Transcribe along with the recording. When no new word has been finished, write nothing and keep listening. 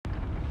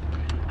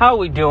How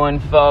we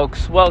doing,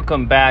 folks?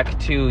 Welcome back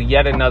to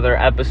yet another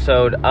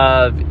episode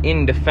of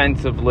In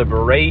Defense of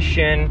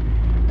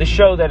Liberation, the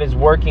show that is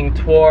working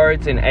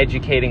towards and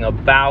educating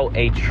about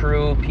a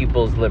true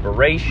people's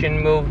liberation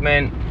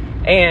movement,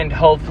 and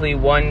hopefully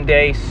one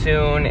day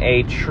soon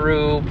a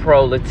true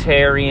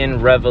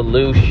proletarian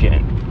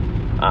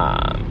revolution.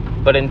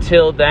 But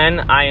until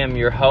then, I am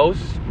your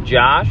host,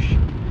 Josh,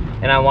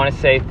 and I want to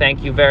say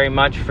thank you very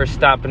much for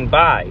stopping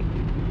by.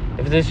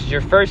 If this is your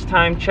first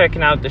time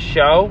checking out the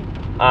show,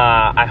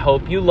 I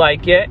hope you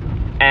like it,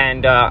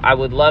 and I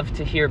would love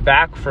to hear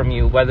back from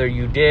you whether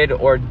you did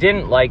or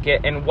didn't like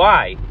it and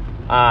why.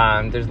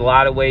 There's a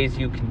lot of ways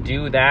you can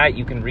do that.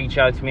 You can reach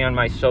out to me on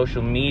my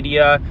social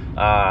media.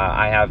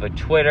 I have a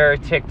Twitter,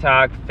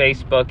 TikTok,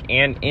 Facebook,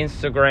 and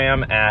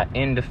Instagram at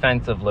In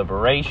Defense of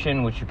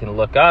Liberation, which you can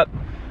look up.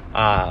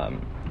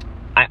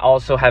 I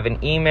also have an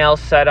email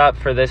set up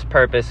for this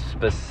purpose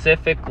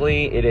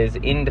specifically. It is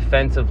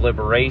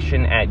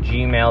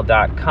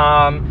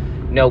indefenseofliberation@gmail.com.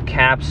 No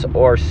caps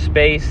or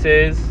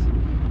spaces.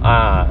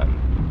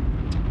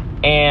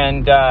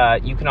 And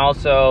you can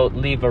also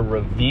leave a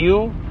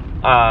review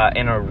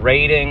and a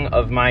rating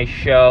of my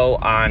show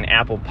on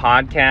Apple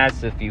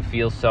Podcasts if you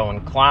feel so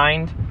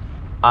inclined.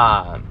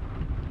 But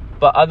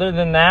other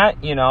than that,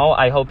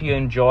 I hope you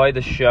enjoy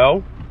the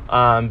show,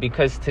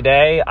 because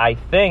today I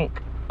think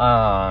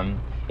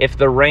if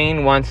the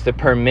rain wants to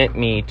permit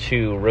me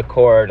to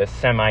record a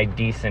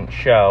semi-decent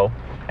show,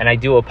 and I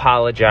do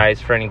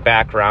apologize for any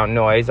background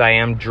noise. I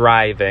am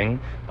driving.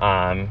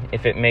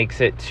 If it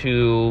makes it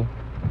too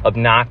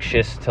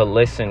obnoxious to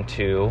listen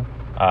to,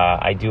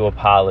 I do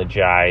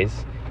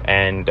apologize.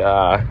 And,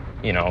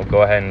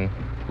 go ahead and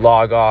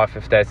log off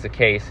if that's the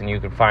case, and you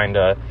can find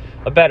a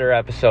better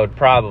episode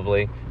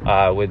probably,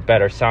 with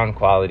better sound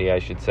quality, I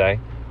should say.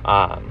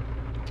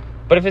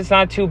 But if it's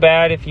not too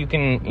bad, if you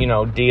can,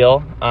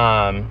 deal,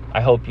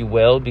 I hope you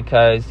will,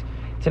 because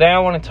today I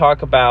want to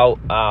talk about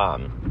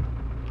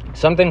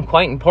something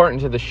quite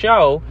important to the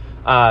show,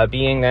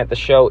 being that the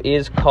show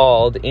is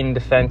called In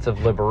Defense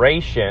of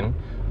Liberation.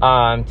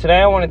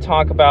 Today I want to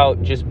talk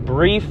about just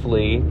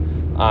briefly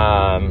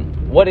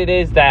what it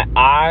is that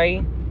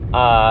I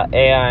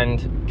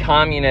and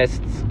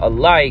communists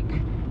alike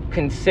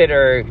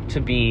consider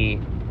to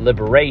be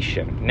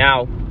liberation.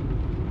 Now,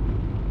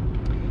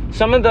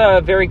 some of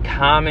the very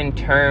common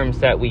terms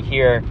that we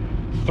hear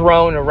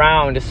thrown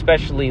around,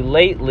 especially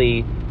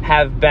lately,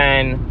 have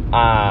been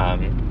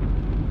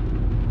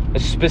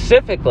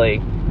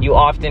specifically, you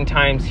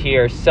oftentimes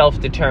hear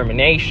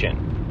self-determination.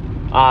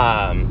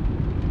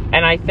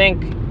 And I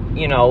think,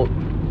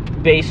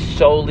 based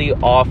solely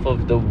off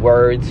of the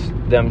words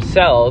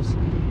themselves,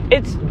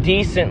 it's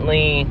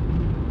decently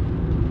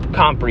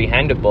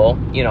comprehensible,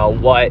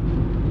 what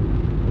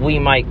we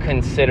might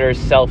consider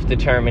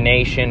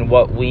self-determination,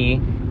 what we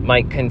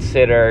might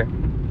consider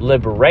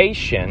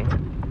liberation.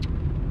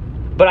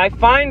 But I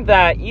find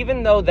that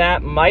even though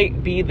that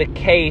might be the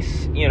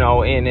case, in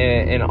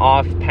an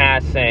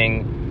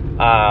off-passing,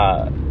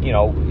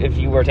 if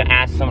you were to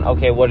ask someone,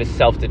 okay, what does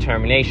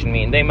self-determination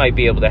mean? They might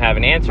be able to have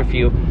an answer for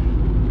you.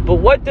 But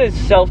what does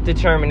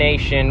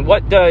self-determination,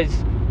 what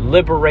does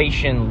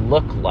liberation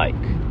look like?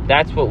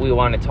 That's what we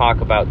want to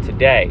talk about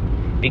today.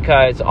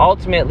 Because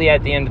ultimately,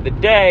 at the end of the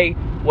day,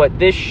 what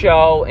this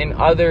show and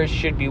others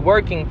should be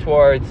working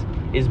towards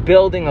is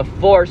building a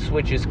force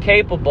which is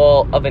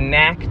capable of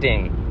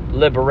enacting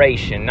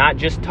liberation, not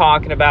just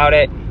talking about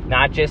it,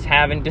 not just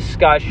having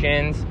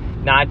discussions,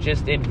 not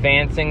just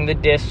advancing the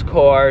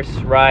discourse,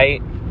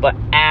 right? But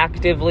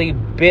actively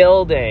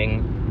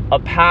building a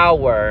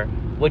power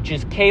which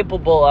is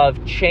capable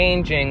of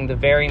changing the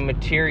very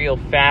material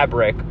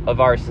fabric of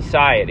our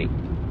society.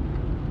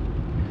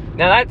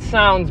 Now that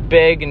sounds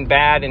big and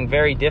bad and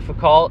very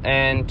difficult,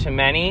 and to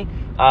many,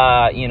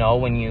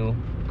 when you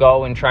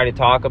go and try to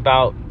talk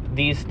about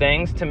these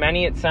things, to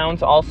many it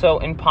sounds also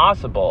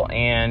impossible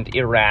and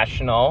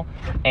irrational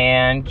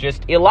and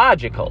just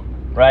illogical,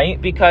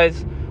 right?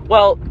 Because,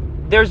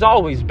 there's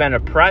always been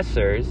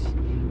oppressors,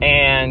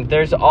 and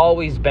there's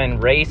always been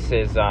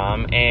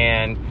racism,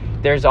 and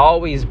there's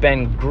always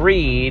been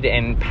greed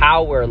and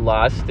power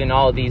lust and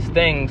all these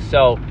things.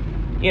 So,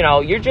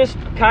 you're just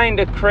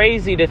kind of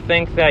crazy to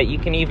think that you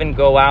can even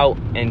go out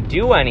and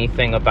do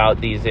anything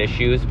about these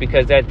issues,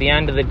 because at the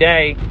end of the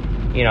day,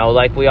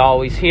 like we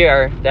always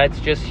hear, that's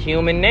just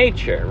human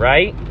nature,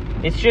 right?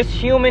 It's just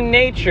human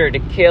nature to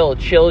kill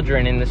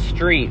children in the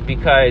street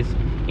because,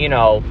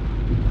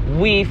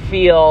 we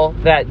feel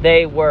that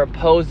they were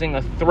posing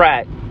a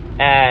threat,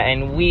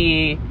 and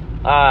we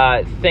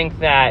think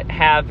that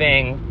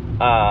having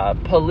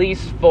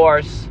police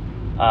force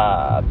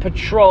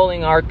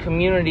patrolling our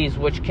communities,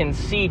 which can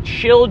see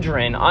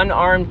children,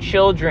 unarmed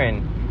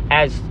children,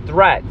 as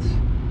threats,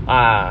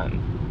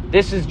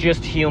 this is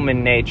just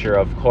human nature,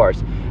 of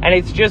course. And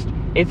it's just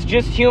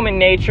human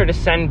nature to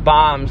send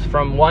bombs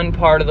from one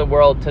part of the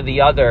world to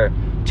the other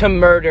to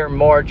murder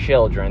more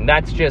children.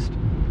 That's just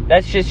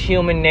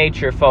human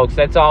nature, folks.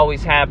 That's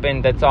always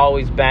happened, that's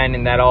always been,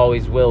 and that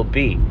always will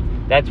be.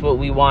 That's what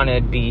we want to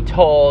be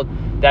told.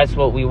 That's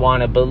what we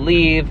want to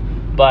believe.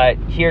 But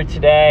here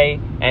today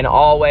and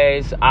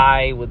always,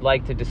 I would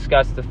like to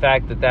discuss the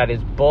fact that that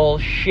is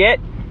bullshit,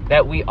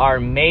 that we are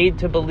made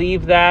to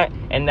believe that,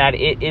 and that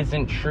it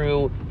isn't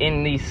true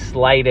in the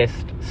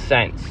slightest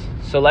sense.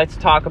 So let's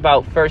talk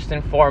about, first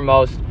and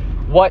foremost,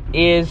 what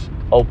is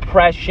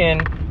oppression,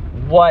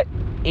 what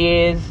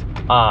is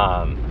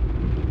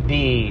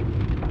the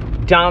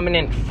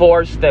dominant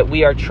force that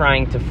we are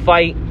trying to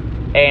fight,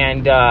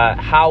 and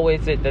how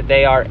is it that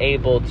they are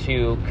able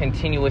to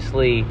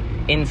continuously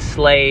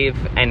enslave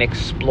and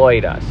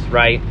exploit us,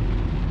 right?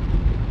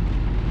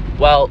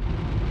 Well,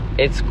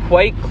 it's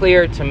quite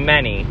clear to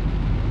many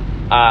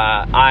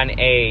on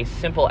a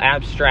simple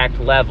abstract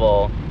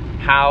level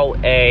how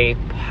a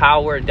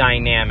power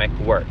dynamic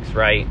works,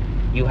 right?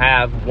 You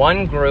have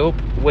one group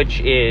which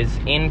is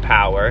in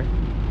power,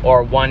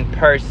 or one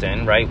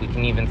person, right? We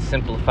can even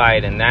simplify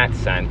it in that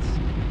sense.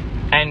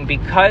 And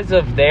because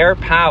of their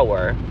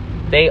power,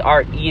 they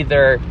are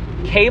either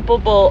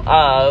capable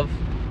of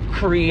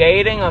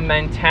creating a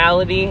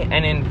mentality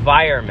and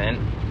environment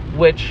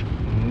which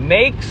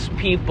makes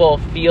people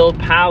feel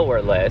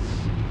powerless,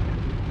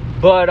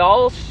 but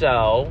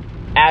also,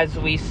 as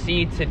we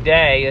see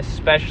today,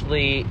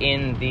 especially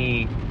in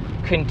the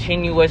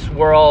continuous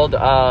world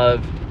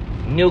of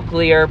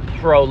nuclear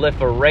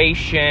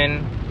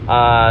proliferation,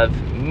 of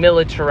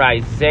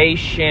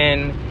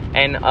militarization,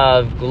 and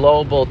of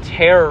global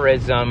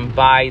terrorism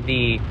by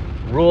the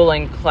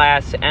ruling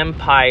class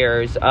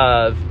empires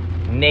of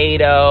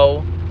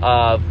NATO,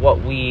 of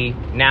what we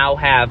now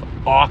have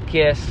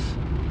AUKUS,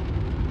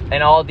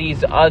 and all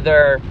these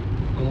other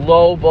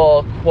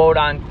global,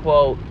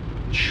 quote-unquote,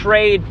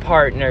 trade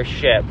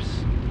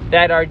partnerships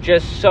that are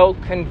just so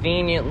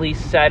conveniently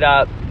set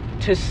up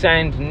to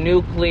send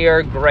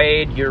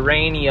nuclear-grade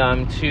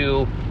uranium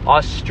to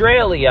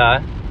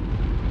Australia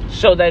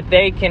so that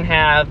they can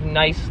have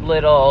nice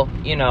little,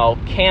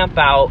 camp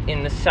out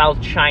in the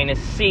South China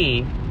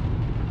Sea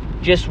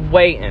just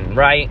waiting,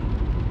 right?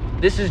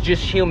 This is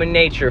just human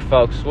nature,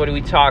 folks. What are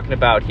we talking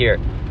about here?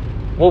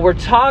 What we're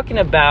talking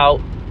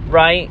about,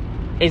 right,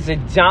 is a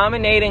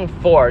dominating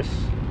force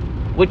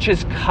which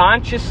is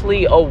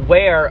consciously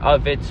aware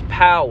of its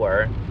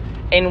power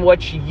and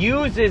which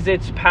uses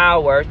its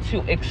power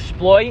to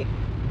exploit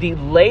the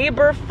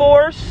labor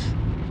force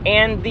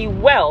and the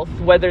wealth,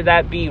 whether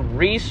that be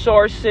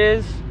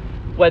resources,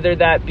 whether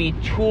that be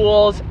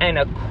tools and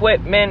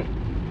equipment,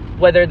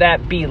 whether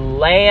that be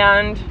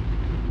land,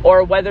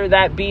 or whether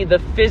that be the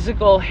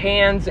physical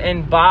hands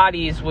and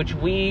bodies which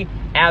we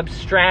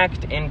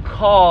abstract and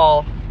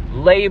call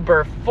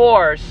labor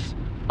force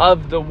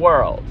of the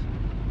world.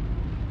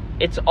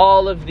 It's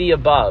all of the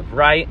above,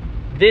 right?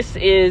 This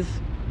is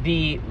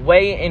the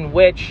way in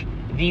which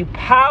the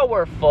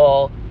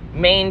powerful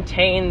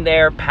maintain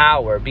their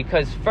power,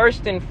 because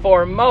first and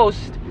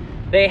foremost,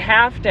 they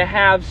have to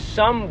have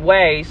some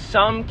way,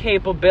 some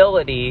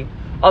capability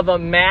of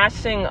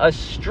amassing a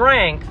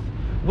strength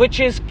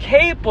which is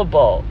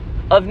capable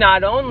of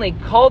not only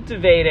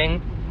cultivating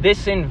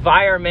this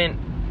environment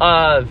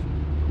of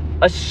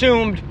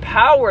assumed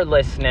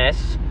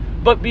powerlessness,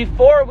 but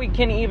before we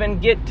can even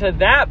get to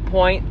that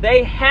point,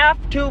 they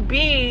have to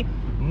be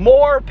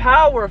more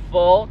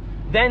powerful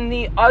than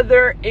the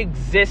other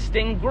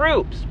existing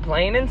groups.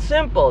 Plain and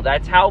simple.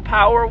 That's how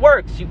power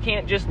works. You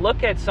can't just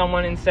look at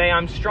someone and say,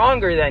 I'm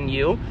stronger than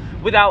you,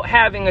 without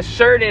having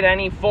asserted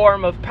any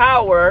form of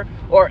power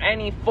or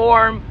any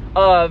form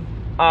of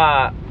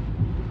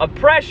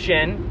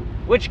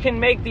oppression, which can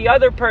make the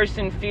other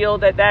person feel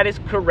that that is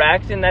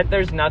correct and that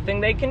there's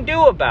nothing they can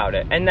do about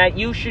it, and that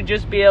you should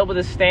just be able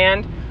to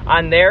stand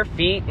on their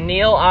feet,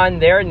 kneel on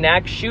their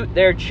neck, shoot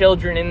their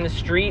children in the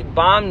street,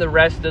 bomb the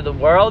rest of the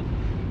world,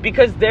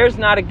 because there's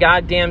not a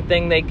goddamn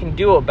thing they can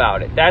do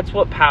about it. That's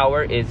what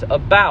power is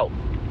about.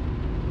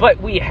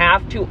 But we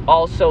have to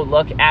also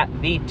look at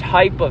the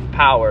type of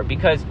power,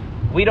 because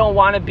we don't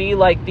want to be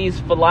like these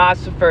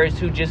philosophers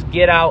who just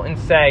get out and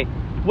say,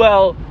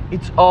 well,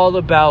 it's all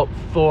about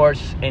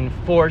force and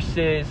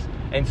forces,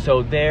 and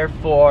so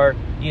therefore,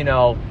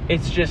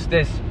 it's just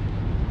this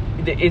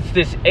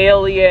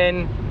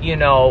alien,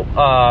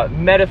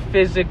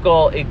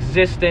 metaphysical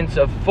existence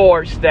of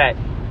force that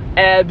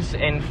ebbs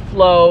and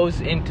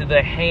flows into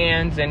the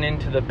hands and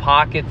into the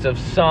pockets of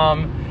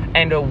some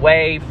and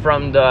away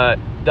from the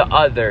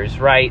others,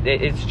 right?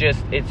 It's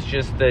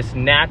just this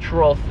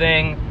natural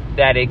thing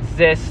that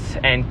exists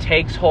and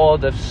takes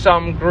hold of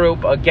some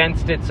group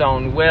against its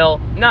own will.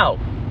 No.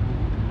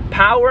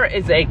 Power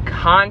is a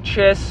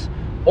conscious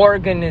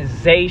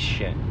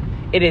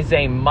organization. It is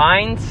a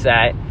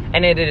mindset,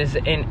 and it is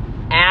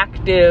an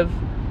active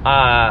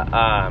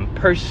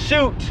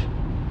pursuit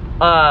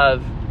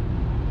of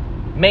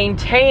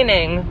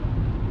maintaining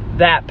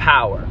that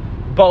power,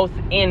 both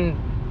in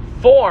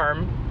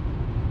form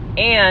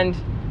and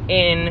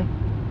in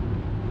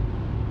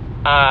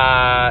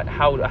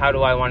how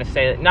do I want to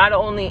say that? Not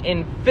only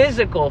in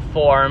physical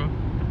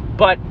form,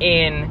 but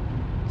in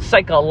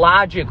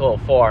psychological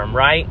form,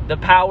 right? The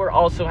power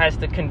also has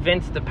to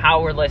convince the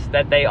powerless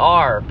that they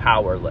are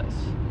powerless.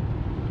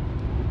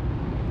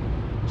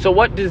 So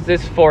what does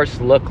this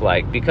force look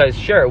like? Because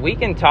sure, we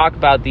can talk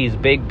about these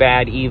big,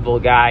 bad, evil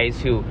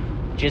guys who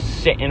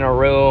just sit in a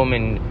room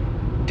and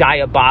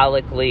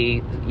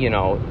diabolically,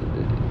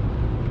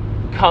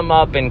 come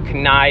up and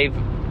connive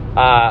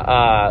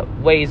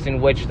ways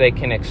in which they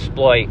can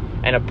exploit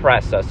and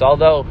oppress us.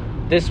 Although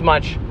this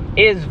much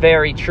is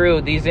very true,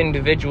 these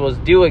individuals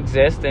do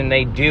exist, and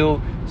they do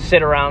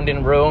sit around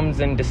in rooms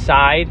and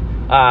decide.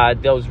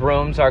 Those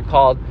rooms are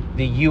called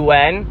the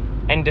UN,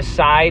 and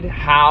decide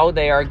how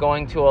they are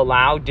going to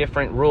allow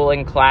different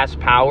ruling class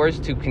powers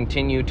to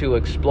continue to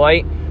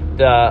exploit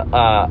the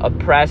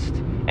oppressed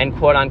and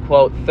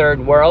quote-unquote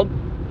third world.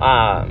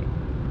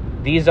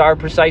 These are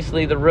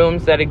precisely the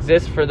rooms that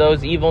exist for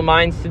those evil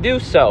minds to do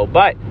so.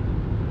 But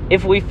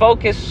if we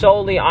focus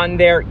solely on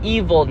their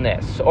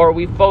evilness, or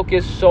we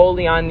focus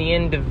solely on the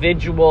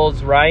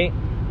individuals, right,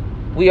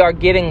 we are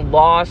getting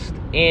lost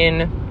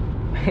in,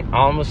 I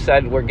almost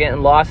said we're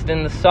getting lost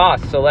in the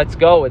sauce, so let's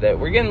go with it.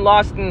 We're getting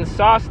lost in the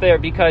sauce there,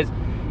 because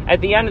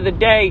at the end of the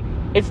day,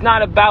 it's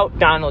not about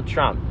Donald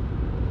Trump.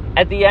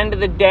 At the end of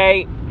the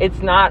day, it's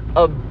not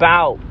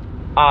about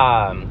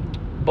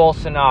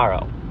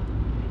Bolsonaro.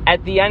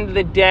 At the end of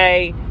the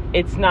day,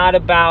 it's not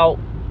about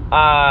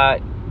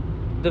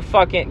the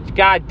fucking,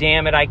 god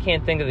damn it, I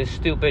can't think of this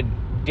stupid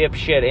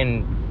dipshit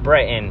in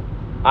Britain.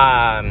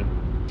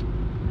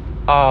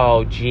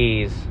 Oh,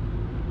 jeez.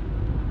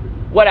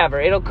 Whatever,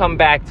 it'll come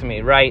back to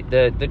me, right?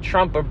 The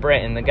Trump of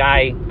Britain, the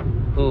guy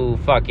who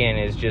fucking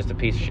is just a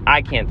piece of shit.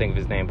 I can't think of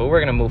his name, but we're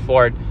going to move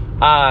forward.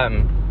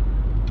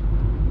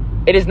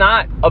 It is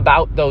not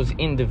about those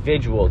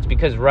individuals,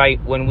 because, right,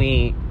 when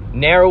we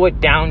narrow it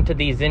down to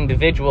these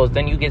individuals,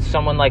 then you get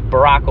someone like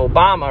Barack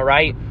Obama,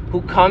 right,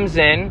 who comes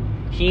in,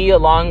 he,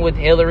 along with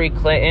Hillary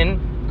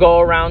Clinton, go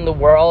around the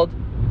world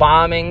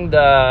bombing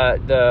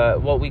the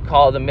what we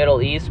call the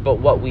Middle East, but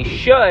what we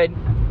should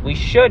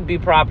be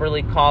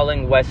properly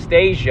calling West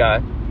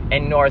Asia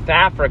and North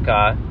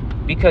Africa,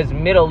 because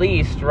Middle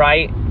East,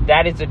 right,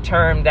 that is a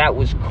term that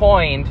was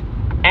coined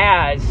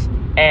as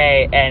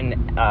an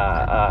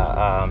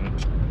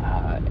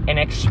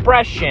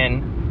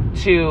expression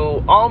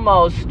to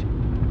almost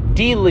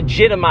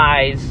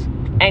delegitimize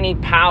any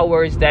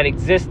powers that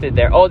existed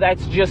there. Oh,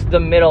 that's just the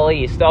Middle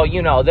East.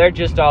 Oh, they're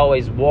just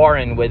always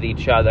warring with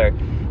each other.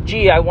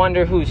 Gee, I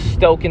wonder who's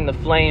stoking the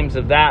flames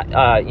of that,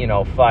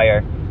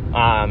 fire.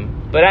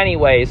 But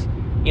anyways,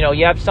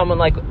 you have someone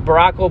like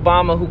Barack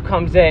Obama who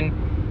comes in,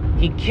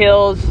 he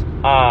kills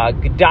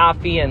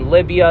Gaddafi in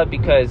Libya,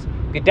 because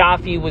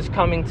Gaddafi was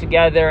coming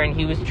together and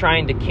he was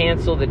trying to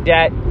cancel the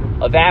debt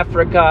of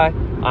Africa.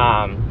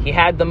 He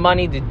had the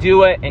money to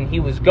do it, and he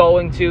was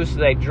going to, so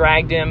they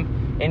dragged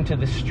him into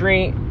the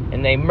street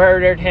and they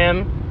murdered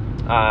him.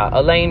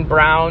 Elaine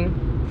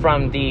Brown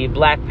from the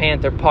Black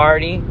Panther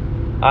Party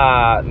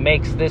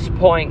makes this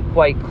point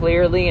quite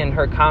clearly in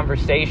her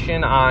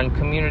conversation on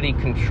community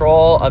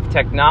control of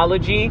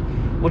technology,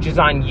 which is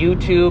on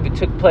YouTube. It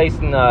took place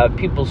in the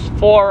People's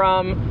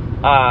Forum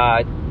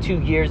 2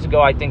 years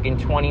ago, I think in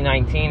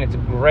 2019. It's a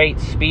great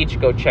speech.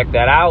 Go check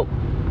that out.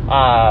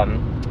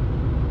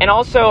 And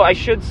also, I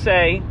should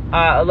say,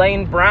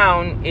 Elaine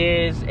Brown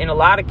is, in a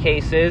lot of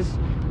cases,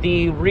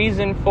 the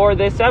reason for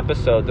this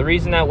episode, the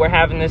reason that we're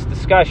having this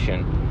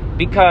discussion,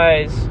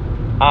 because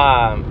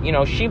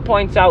she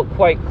points out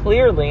quite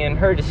clearly in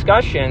her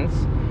discussions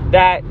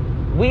that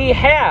we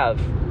have,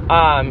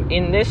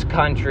 in this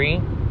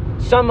country,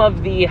 some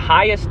of the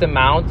highest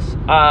amounts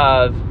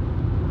of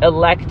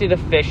elected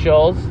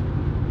officials,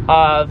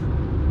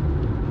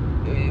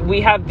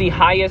 we have the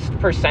highest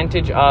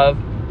percentage of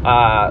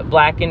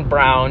black and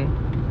brown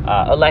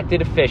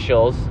elected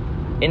officials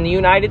in the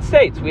United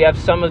States. We have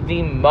some of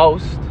the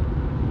most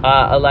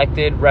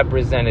elected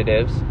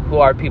representatives who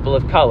are people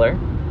of color.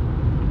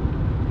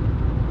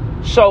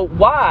 So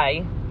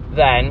why,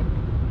 then,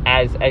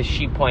 as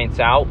she points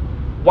out,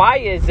 why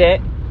is it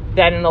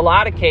that in a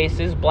lot of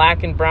cases,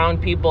 black and brown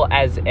people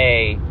as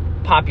a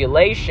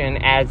population,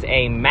 as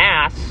a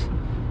mass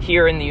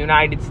here in the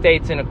United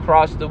States and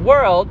across the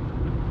world,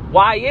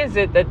 why is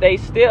it that they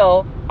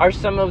still are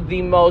some of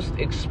the most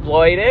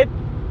exploited,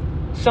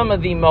 some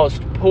of the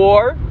most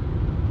poor,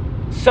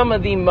 some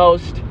of the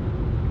most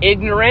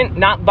ignorant,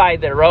 not by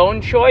their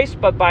own choice,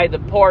 but by the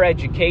poor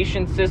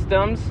education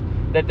systems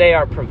that they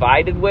are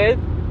provided with?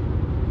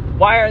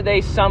 Why are they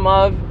some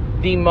of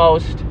the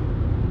most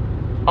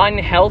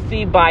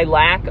unhealthy by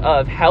lack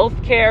of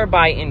health care,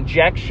 by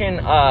injection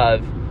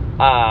of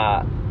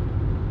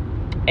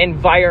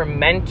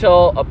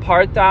environmental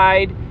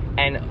apartheid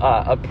and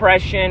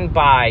oppression,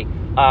 by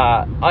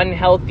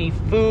unhealthy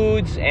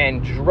foods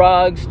and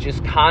drugs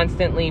just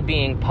constantly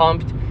being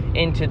pumped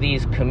into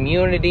these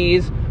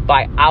communities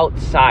by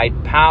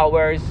outside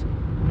powers?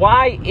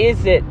 Why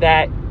is it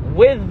that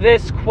with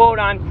this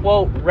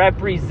quote-unquote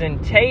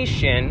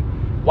representation,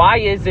 why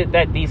is it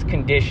that these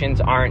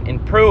conditions aren't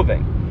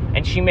improving?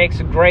 And she makes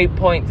a great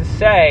point to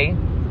say,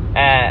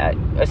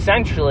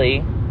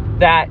 essentially,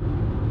 that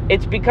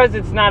it's because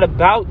it's not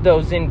about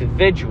those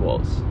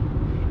individuals.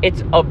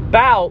 It's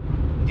about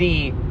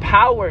the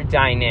power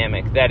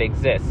dynamic that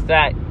exists,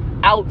 that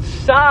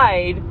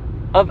outside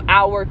of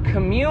our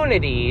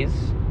communities,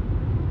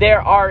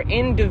 there are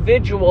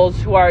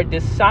individuals who are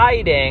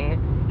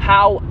deciding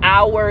how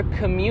our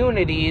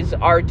communities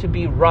are to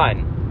be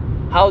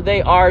run, how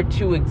they are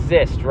to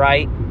exist,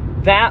 right?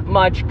 That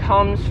much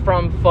comes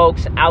from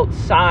folks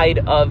outside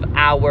of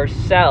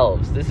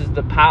ourselves. This is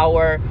the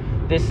power,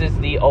 this is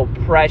the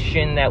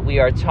oppression that we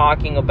are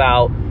talking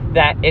about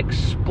that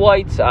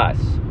exploits us,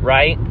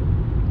 right?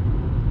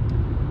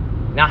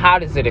 Now, how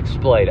does it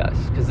exploit us?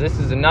 Because this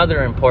is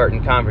another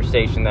important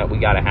conversation that we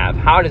got to have.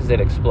 How does it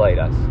exploit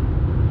us?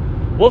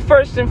 Well,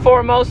 first and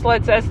foremost,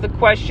 let's ask the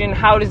question,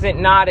 how does it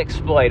not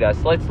exploit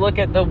us? Let's look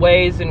at the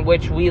ways in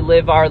which we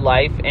live our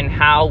life and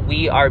how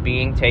we are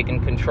being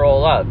taken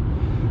control of.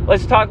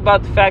 Let's talk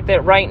about the fact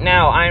that right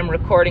now I am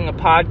recording a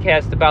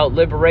podcast about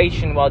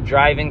liberation while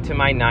driving to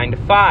my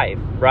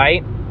 9-to-5,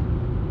 right?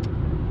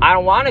 I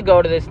don't want to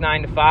go to this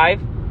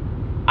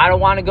 9-to-5. I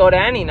don't want to go to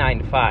any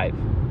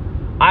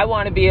 9-to-5. I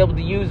want to be able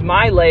to use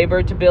my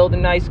labor to build a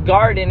nice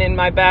garden in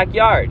my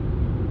backyard.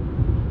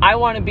 I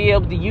want to be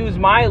able to use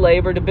my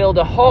labor to build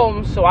a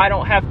home so I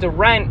don't have to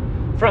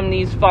rent from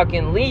these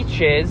fucking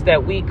leeches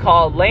that we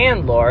call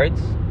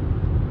landlords.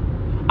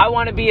 I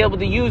want to be able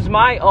to use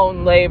my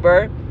own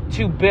labor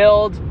to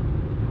build,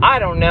 I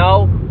don't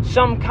know,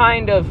 some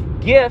kind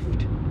of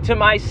gift to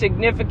my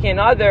significant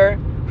other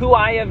who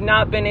I have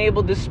not been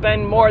able to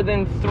spend more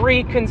than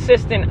 3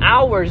 consistent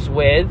hours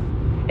with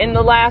in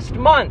the last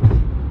month.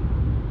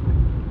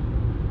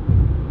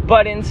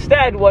 But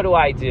instead, what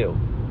do?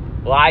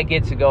 Well, I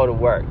get to go to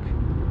work.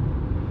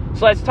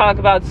 So let's talk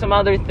about some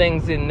other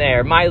things in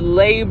there. My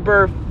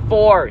labor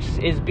force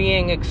is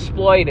being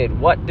exploited.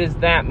 What does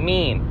that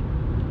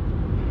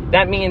mean?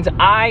 That means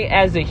I,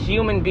 as a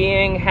human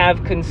being,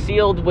 have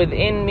concealed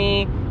within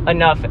me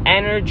enough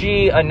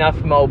energy, enough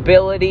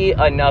mobility,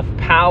 enough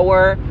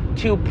power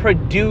to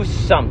produce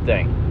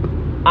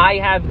something. I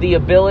have the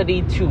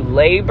ability to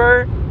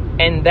labor,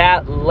 and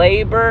that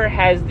labor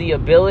has the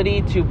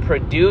ability to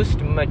produce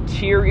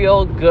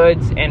material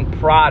goods and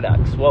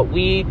products, what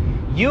we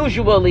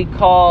usually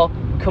call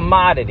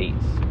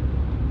commodities.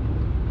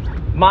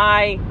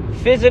 My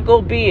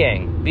physical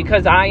being,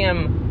 because I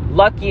am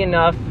lucky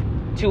enough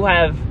to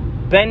have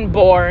been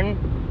born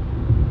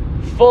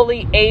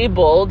fully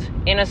abled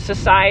in a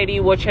society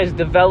which has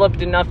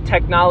developed enough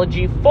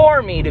technology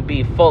for me to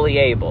be fully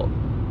able.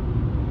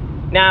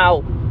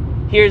 Now,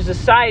 here's a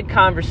side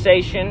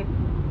conversation.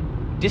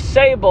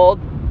 Disabled,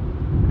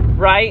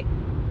 right?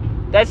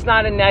 That's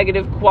not a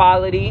negative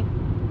quality.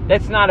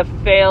 That's not a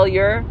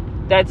failure.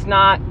 That's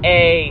not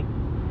a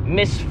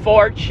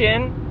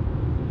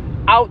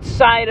misfortune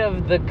outside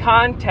of the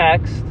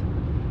context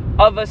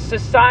of a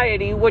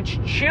society which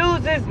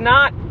chooses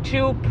not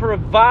to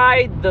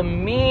provide the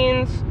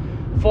means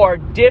for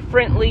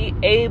differently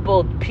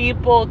abled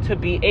people to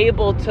be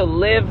able to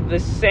live the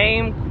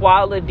same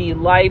quality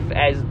life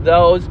as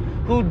those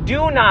who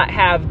do not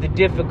have the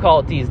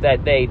difficulties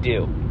that they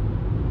do.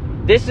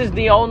 This is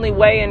the only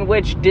way in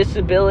which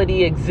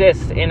disability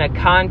exists in a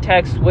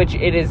context which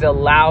it is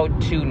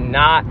allowed to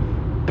not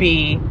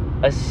be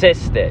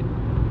assisted.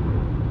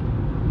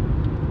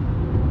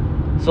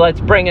 So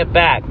let's bring it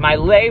back. My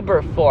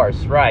labor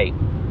force, right?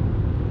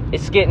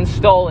 It's getting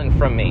stolen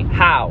from me.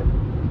 How?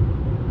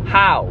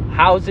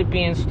 How is it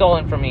being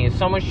stolen from me? Is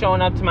someone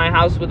showing up to my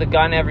house with a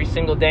gun every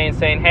single day and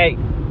saying, hey,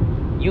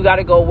 you got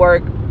to go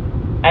work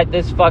at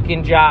this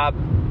fucking job,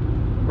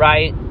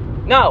 right?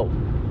 No.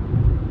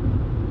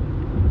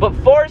 But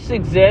force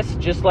exists,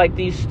 just like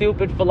these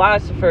stupid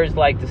philosophers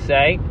like to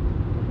say.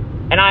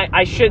 And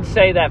I should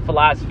say that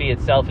philosophy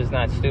itself is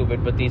not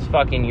stupid, but these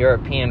fucking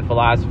European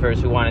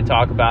philosophers who want to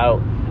talk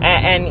about,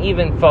 and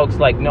even folks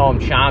like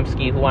Noam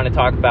Chomsky who want to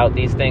talk about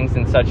these things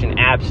in such an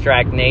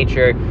abstract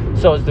nature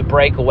so as to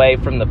break away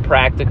from the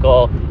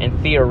practical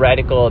and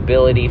theoretical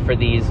ability for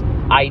these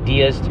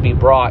ideas to be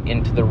brought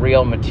into the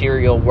real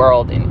material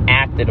world and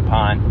acted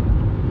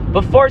upon.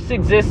 But force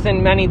exists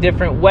in many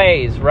different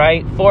ways,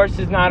 right? Force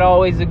is not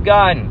always a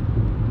gun.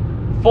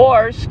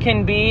 Force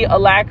can be a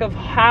lack of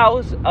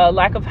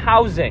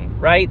housing,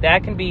 right?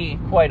 That can be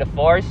quite a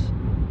force.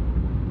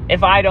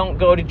 If I don't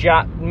go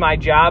to my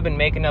job and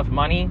make enough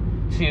money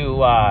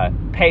to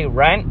pay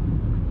rent,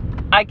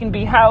 I can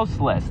be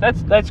houseless.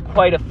 That's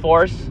quite a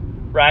force,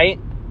 right?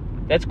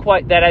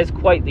 That has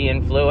quite the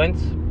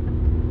influence.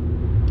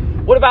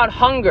 What about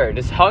hunger?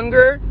 Does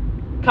hunger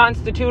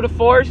constitute a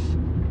force?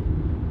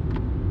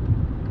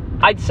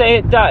 I'd say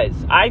it does.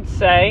 I'd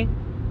say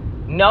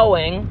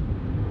knowing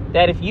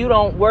that if you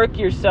don't work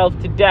yourself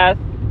to death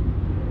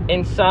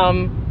in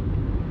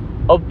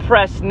some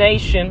oppressed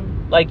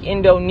nation like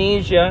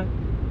Indonesia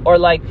or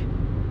like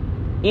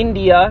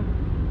India,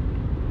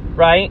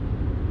 right?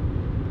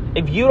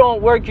 If you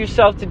don't work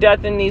yourself to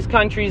death in these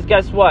countries,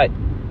 guess what?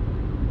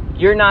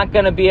 You're not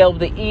going to be able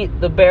to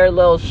eat the bare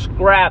little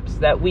scraps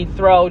that we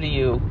throw to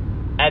you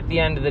at the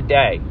end of the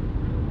day.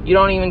 You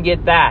don't even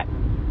get that.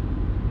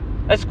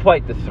 That's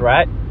quite the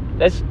threat.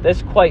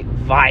 That's quite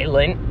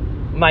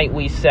violent, might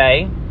we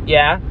say.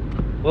 Yeah.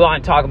 We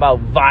want to talk about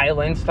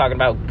violence, talking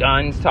about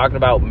guns, talking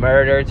about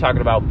murder,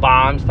 talking about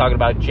bombs, talking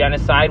about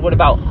genocide. What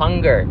about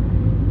hunger?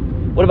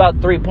 What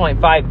about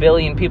 3.5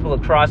 billion people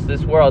across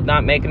this world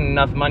not making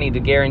enough money to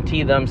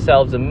guarantee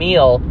themselves a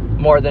meal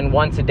more than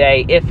once a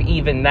day, if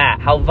even that?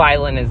 How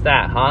violent is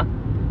that, huh?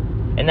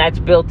 And that's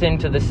built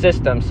into the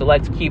system, so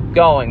let's keep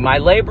going. My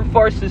labor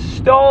force is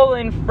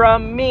stolen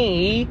from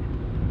me,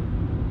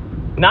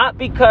 not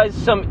because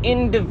some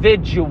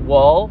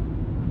individual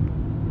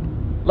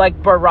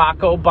like Barack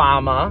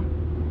Obama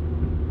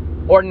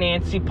or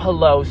Nancy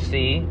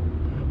Pelosi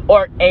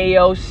or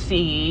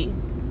AOC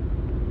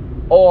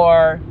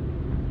or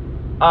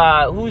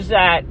who's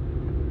that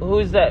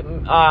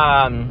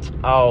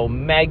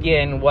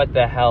Megan, what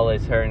the hell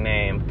is her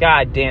name?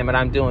 God damn it,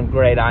 I'm doing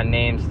great on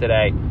names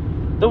today.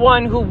 The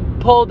one who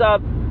pulled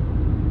up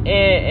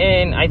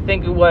in I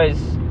think it was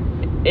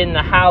in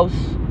the House,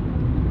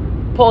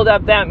 pulled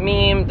up that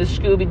meme, the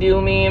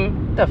Scooby-Doo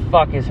meme. What the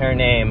fuck is her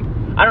name?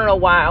 I don't know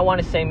why I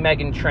want to say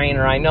Meghan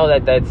Trainor. I know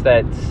that's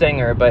that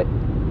singer, but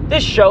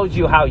this shows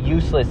you how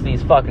useless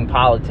these fucking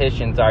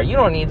politicians are. You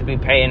don't need to be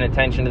paying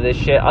attention to this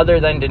shit other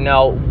than to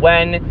know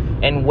when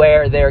and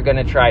where they're going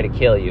to try to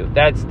kill you.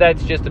 That's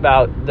just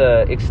about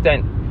the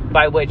extent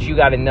by which you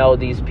got to know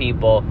these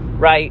people,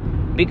 right?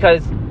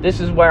 Because this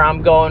is where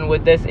I'm going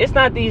with this. It's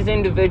not these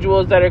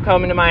individuals that are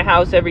coming to my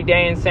house every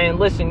day and saying,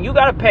 listen, you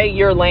got to pay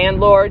your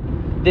landlord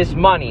this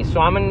money, so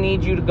I'm going to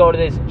need you to go to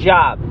this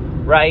job,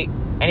 right?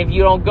 And if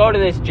you don't go to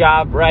this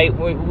job, right,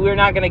 we're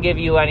not going to give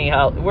you any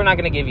help. We're not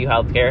going to give you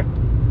health care.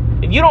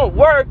 If you don't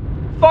work,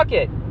 fuck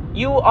it.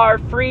 You are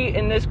free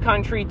in this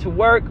country to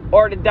work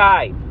or to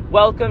die.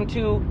 Welcome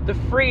to the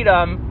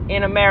freedom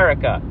in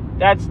America.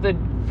 That's the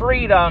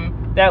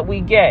freedom that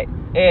we get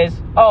is,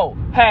 oh,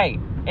 hey,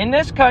 in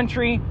this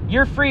country,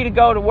 you're free to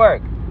go to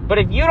work. But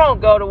if you don't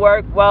go to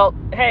work, well,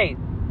 hey,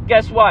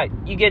 guess what?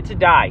 You get to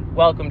die.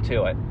 Welcome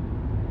to it.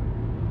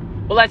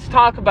 Well, let's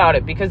talk about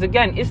it, because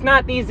again, it's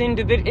not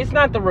it's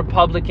not the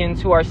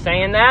Republicans who are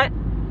saying that.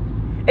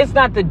 It's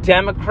not the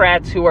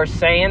Democrats who are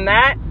saying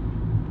that.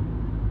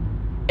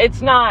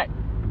 It's not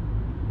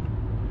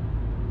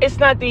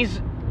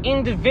these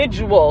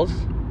individuals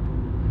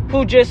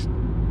who just,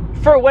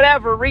 for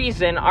whatever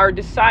reason, are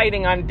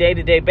deciding on a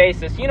day-to-day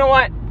basis, you know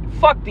what?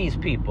 Fuck these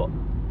people.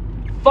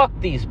 Fuck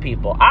these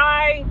people.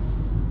 I,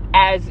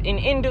 as an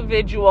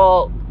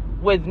individual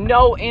with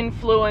no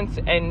influence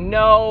and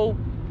no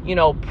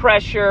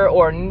pressure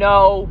or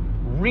no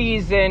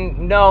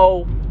reason,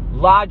 no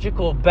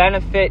logical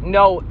benefit,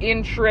 no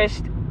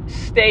interest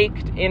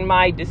staked in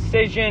my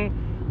decision,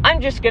 I'm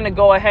just going to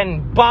go ahead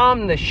and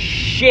bomb the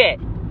shit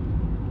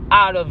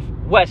out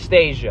of West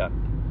Asia.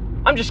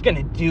 I'm just going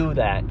to do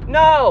that.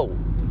 No!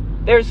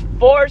 There's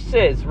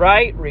forces,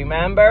 right?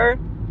 Remember?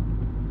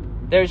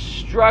 There's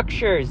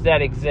structures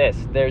that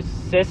exist. There's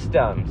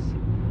systems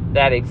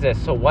that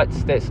exist. So what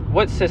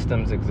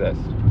systems exist?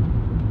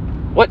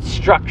 What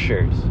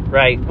structures,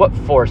 right? What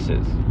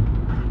forces?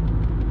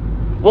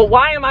 Well,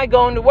 why am I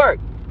going to work?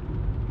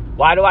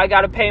 Why do I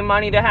got to pay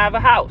money to have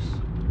a house?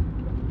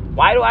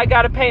 Why do I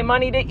got to pay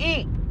money to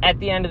eat at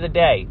the end of the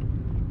day?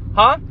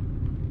 Huh?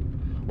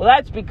 Well,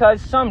 that's because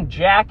some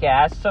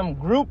jackass, some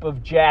group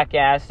of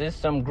jackasses,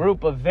 some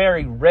group of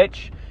very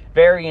rich,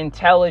 very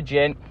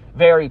intelligent,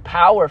 very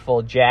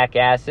powerful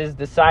jackasses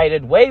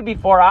decided way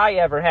before I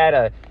ever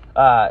had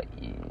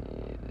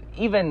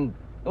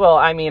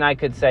I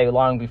could say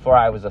long before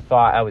I was a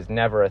thought. I was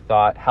never a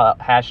thought.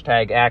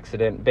 Hashtag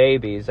accident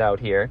babies out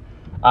here.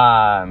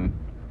 But,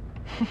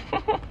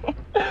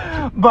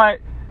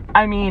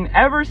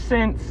 ever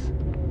since,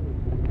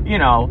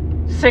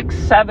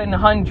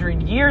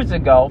 600-700 years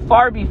ago,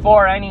 far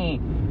before any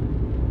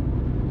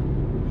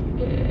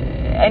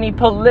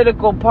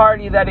political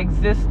party that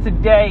exists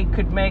today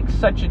could make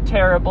such a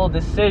terrible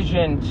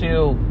decision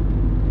to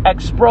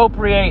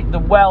expropriate the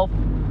wealth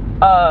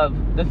of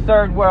the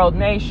third world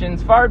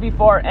nations, far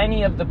before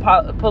any of the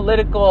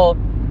political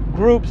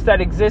groups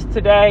that exist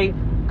today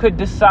could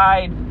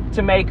decide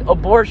to make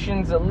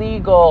abortions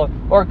illegal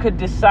or could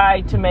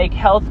decide to make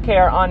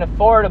healthcare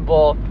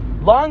unaffordable,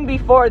 long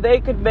before they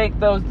could make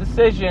those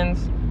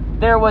decisions,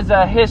 there was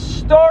a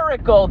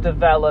historical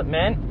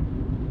development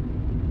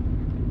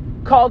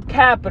called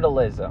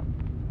capitalism.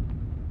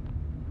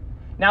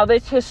 Now,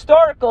 this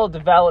historical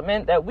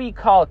development that we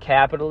call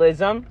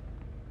capitalism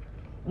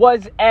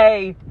was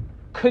a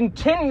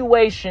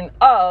continuation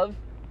of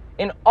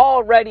an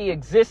already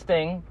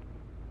existing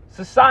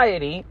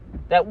society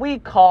that we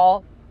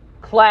call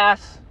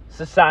class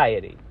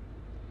society.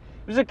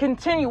 It was a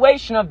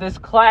continuation of this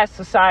class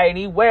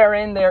society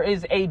wherein there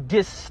is a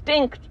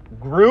distinct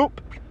group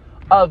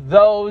of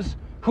those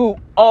who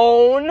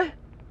own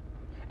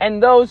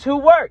and those who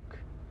work.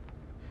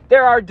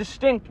 There are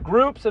distinct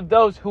groups of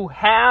those who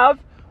have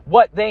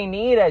what they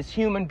need as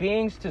human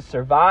beings to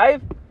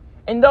survive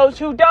and those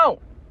who don't.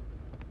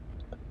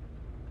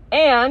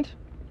 And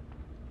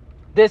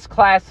this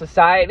class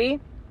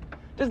society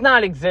does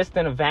not exist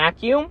in a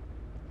vacuum.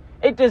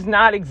 It does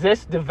not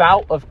exist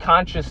devout of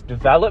conscious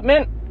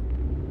development.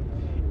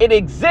 It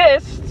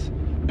exists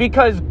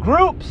because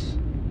groups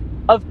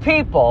of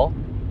people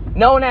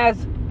known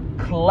as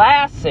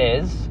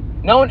classes,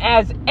 known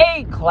as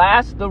a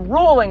class, the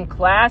ruling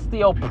class,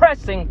 the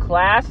oppressing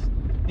class,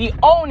 the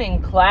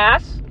owning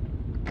class,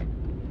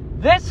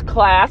 this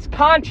class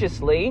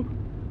consciously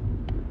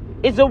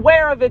is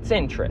aware of its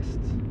interests.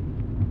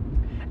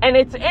 And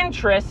its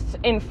interests,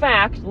 in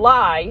fact,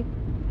 lie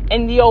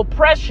in the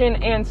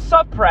oppression and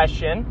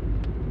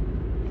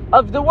suppression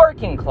of the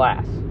working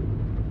class.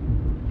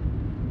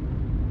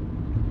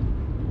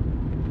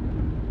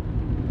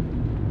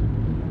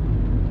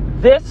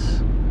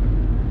 This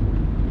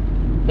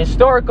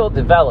historical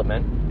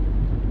development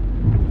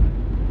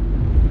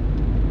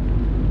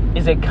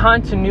is a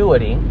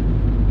continuity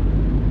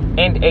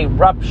and a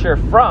rupture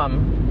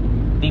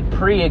from the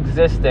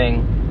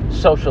pre-existing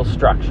social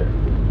structure.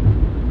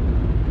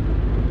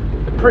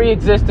 The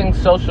pre-existing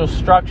social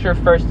structure,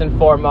 first and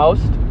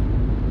foremost,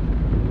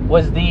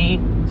 was the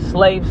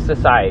slave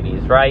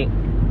societies, right?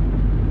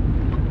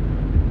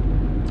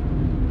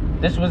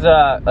 This was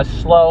a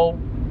slow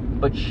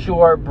but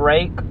sure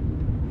break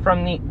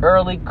from the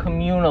early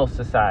communal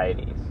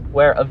societies,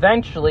 where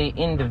eventually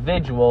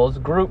individuals,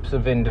 groups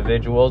of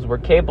individuals, were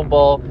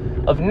capable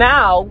of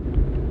now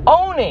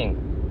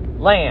owning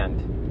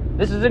land.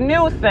 This is a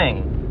new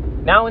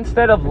thing. Now,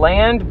 instead of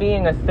land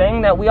being a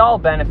thing that we all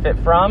benefit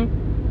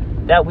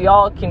from, that we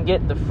all can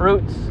get the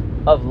fruits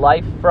of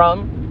life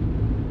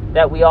from,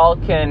 that we all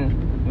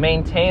can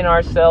maintain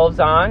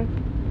ourselves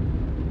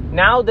on,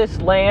 now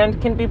this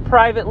land can be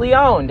privately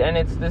owned, and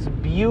it's this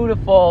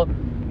beautiful,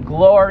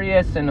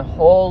 glorious and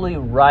holy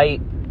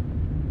right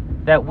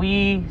that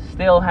we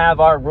still have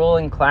our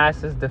ruling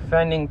classes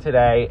defending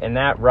today, and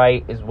that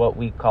right is what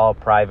we call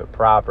private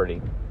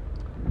property.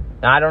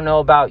 Now, I don't know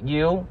about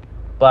you,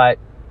 but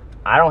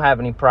I don't have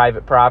any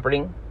private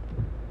property.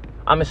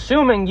 I'm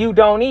assuming you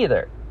don't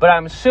either, but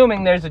I'm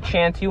assuming there's a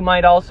chance you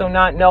might also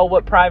not know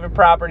what private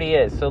property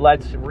is. So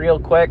let's real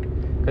quick,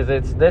 because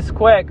it's this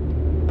quick.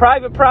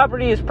 Private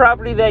property is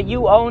property that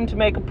you own to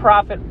make a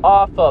profit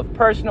off of.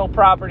 Personal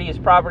property is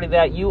property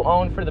that you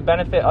own for the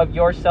benefit of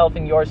yourself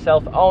and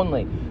yourself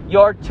only.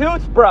 Your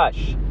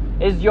toothbrush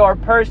is your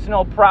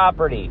personal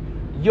property.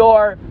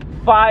 Your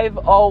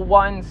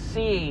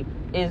 501c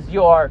is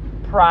your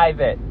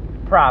private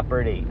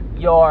property.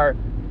 Your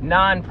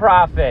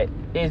nonprofit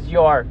is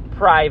your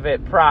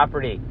private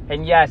property.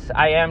 And yes,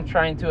 I am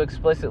trying to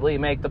explicitly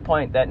make the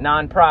point that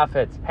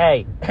nonprofits,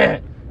 hey,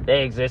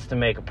 they exist to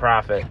make a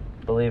profit.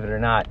 Believe it or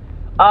not.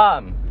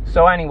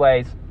 So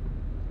anyways,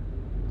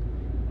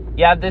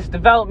 you have this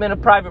development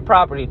of private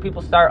property.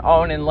 People start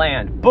owning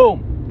land.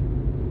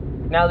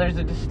 Boom. Now there's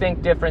a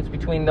distinct difference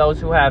between those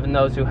who have and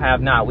those who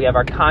have not. We have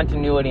our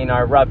continuity and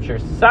our rupture.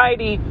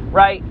 Society,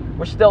 right?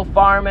 We're still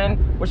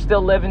farming. We're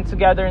still living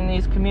together in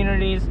these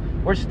communities.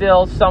 We're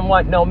still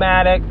somewhat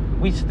nomadic.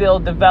 We still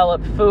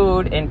develop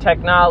food and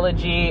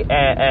technology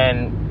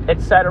and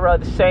etc.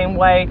 the same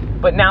way.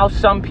 But now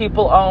some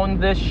people own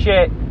this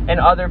shit, and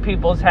other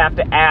peoples have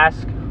to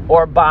ask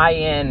or buy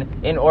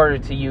in order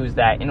to use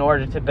that, in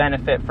order to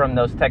benefit from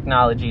those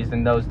technologies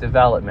and those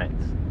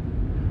developments.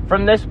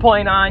 From this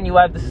point on, you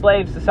have the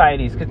slave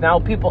societies, because now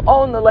people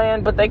own the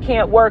land, but they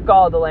can't work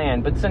all the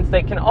land. But since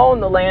they can own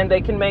the land,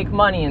 they can make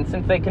money. And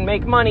since they can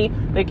make money,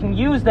 they can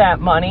use that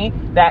money,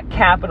 that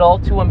capital,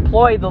 to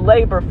employ the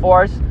labor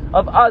force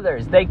of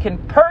others. They can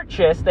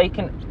purchase, they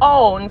can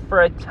own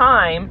for a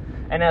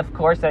time, and of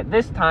course at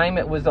this time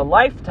it was a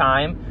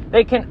lifetime.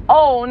 They can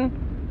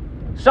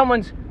own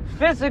someone's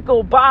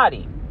physical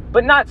body,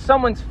 but not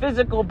someone's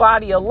physical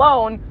body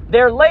alone,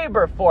 their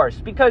labor force,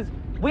 because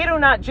we do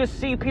not just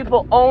see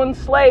people own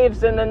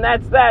slaves and then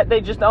that's that. They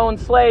just own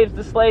slaves.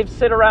 The slaves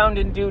sit around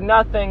and do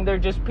nothing. They're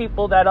just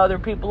people that other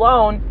people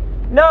own.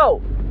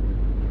 No,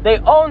 they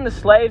own the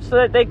slaves so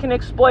that they can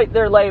exploit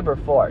their labor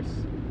force.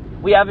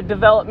 We have a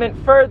development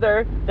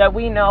further that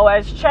we know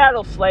as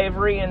chattel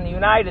slavery in the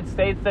United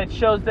States that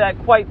shows that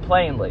quite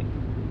plainly.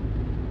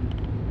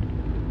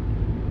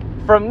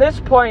 From this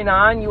point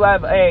on, you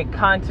have a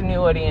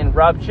continuity and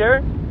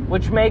rupture,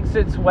 which makes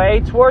its way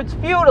towards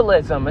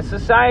feudalism, a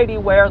society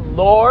where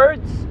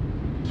lords,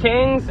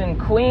 kings and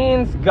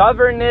queens,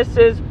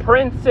 governesses,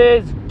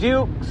 princes,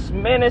 dukes,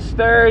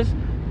 ministers,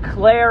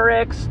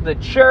 clerics, the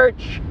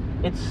church,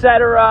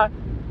 etc.,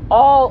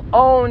 all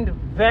owned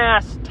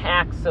vast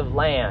tracts of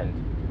land.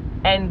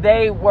 And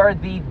they were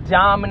the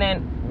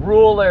dominant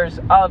rulers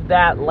of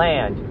that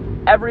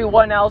land.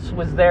 Everyone else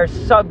was their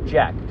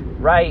subject,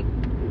 right?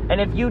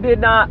 And if you did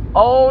not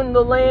own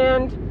the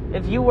land,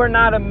 if you were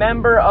not a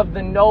member of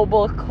the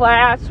noble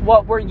class,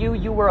 what were you?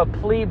 You were a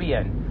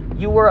plebeian.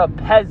 You were a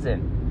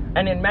peasant.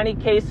 And in many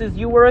cases,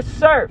 you were a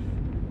serf.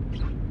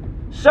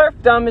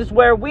 Serfdom is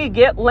where we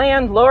get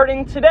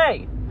landlording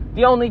today.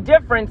 The only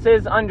difference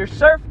is under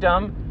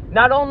serfdom,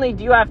 not only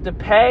do you have to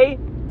pay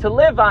to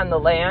live on the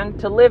land,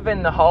 to live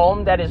in the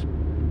home that is,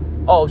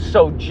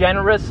 so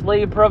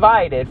generously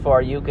provided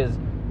for you, because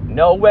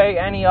no way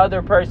any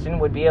other person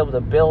would be able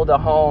to build a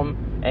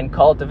home and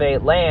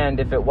cultivate land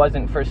if it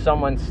wasn't for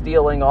someone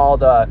stealing all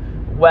the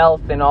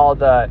wealth and all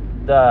the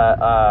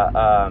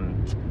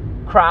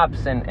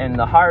crops and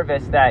the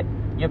harvest that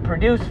you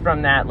produce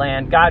from that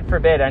land. God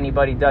forbid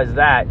anybody does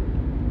that.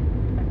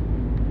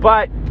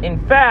 But in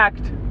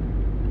fact,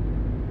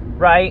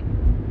 right,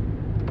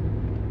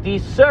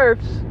 these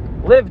serfs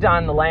lived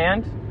on the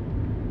land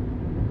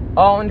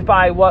owned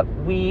by what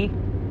we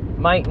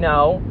might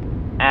know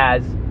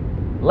as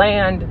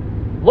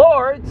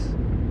landlords.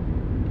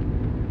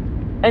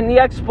 And the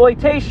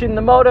exploitation,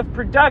 the mode of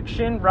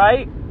production,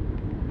 right,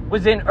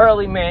 was in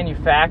early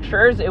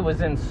manufacturers. It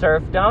was in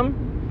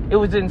serfdom. It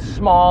was in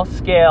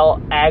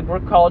small-scale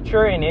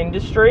agriculture and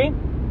industry.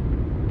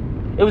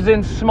 It was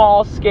in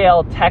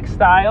small-scale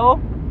textile.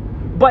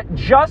 But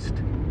just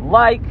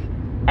like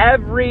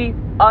every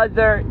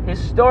other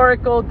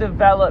historical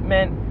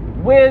development,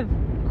 with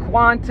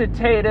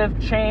quantitative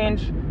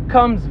change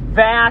comes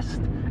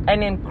vast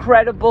and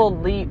incredible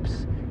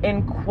leaps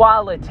in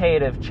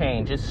qualitative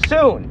change. As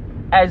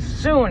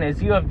soon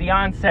as you have the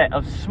onset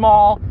of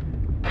small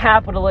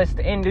capitalist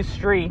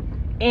industry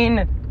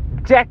in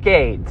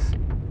decades,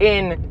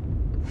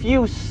 in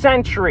few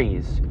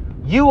centuries,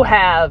 you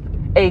have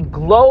a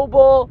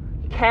global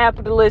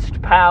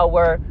capitalist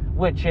power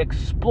which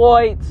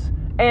exploits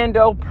and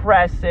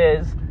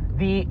oppresses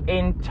the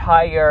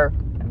entire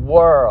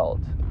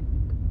world.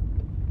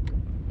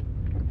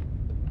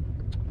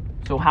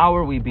 So how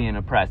are we being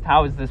oppressed?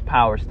 How is this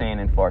power staying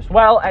in force?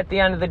 Well, at the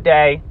end of the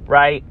day,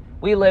 right,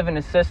 we live in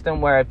a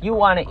system where if you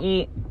want to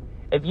eat,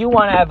 if you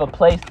want to have a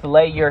place to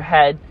lay your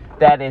head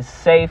that is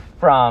safe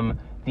from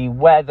the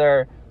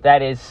weather,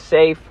 that is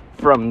safe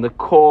from the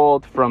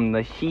cold, from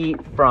the heat,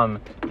 from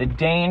the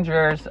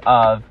dangers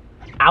of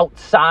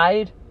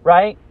outside,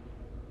 right?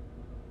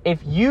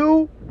 If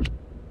you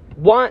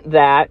want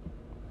that,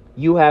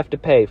 you have to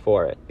pay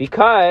for it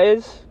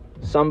because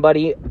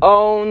somebody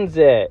owns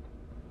it.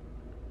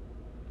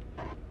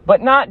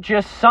 But not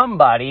just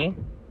somebody,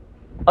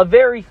 a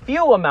very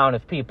few amount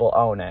of people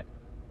own it.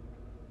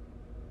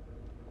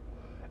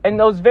 And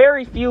those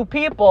very few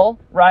people,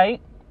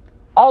 right,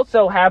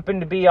 also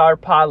happen to be our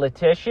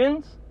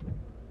politicians.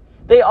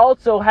 They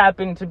also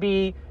happen to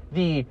be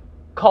the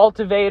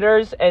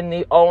cultivators and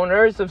the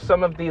owners of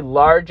some of the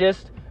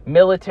largest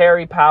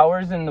military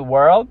powers in the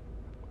world.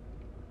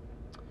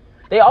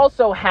 They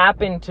also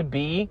happen to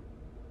be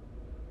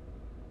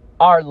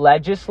our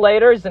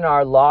legislators and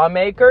our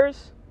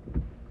lawmakers.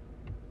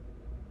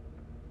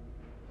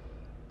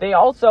 They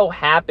also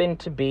happen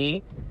to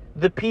be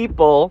the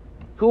people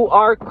who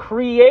are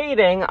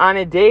creating on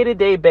a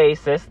day-to-day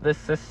basis the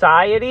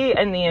society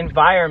and the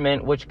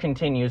environment which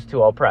continues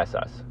to oppress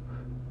us.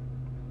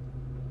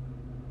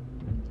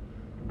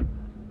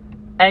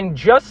 And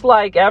just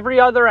like every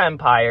other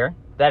empire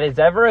that has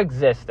ever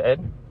existed,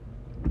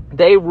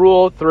 they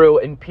rule through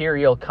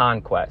imperial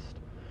conquest.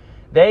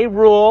 They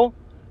rule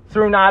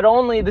through not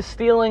only the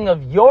stealing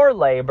of your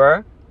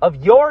labor,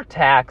 of your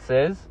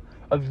taxes,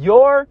 of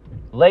your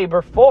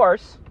labor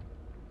force,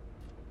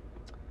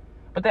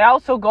 but they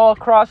also go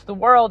across the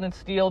world and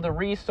steal the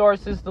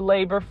resources, the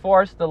labor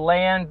force, the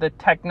land, the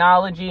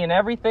technology, and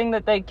everything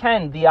that they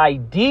can. The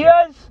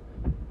ideas,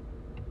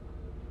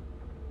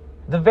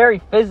 the very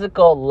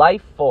physical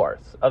life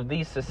force of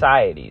these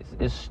societies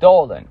is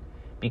stolen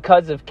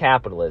because of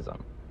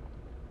capitalism.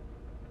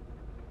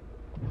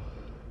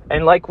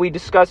 And like we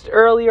discussed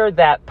earlier,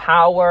 that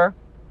power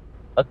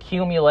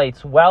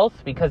accumulates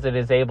wealth because it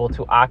is able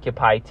to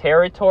occupy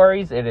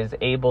territories, it is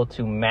able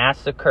to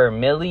massacre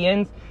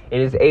millions, it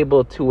is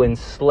able to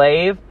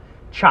enslave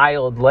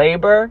child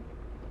labor.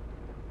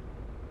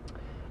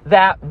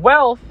 That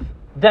wealth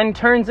then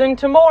turns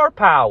into more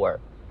power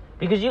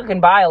because you can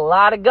buy a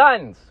lot of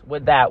guns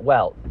with that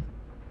wealth.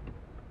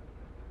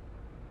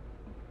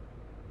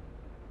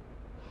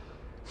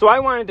 So I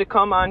wanted to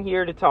come on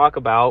here to talk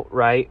about,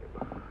 right?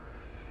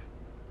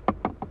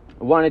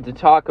 I wanted to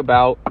talk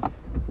about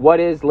what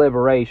is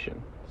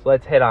liberation. So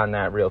let's hit on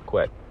that real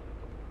quick.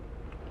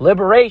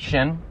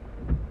 Liberation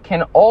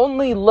can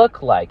only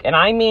look like, and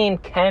I mean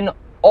can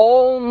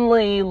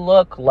only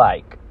look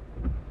like,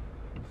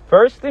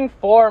 first and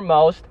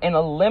foremost, an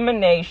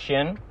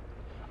elimination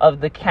of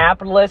the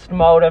capitalist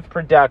mode of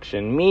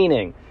production,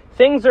 meaning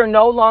things are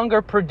no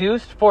longer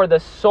produced for the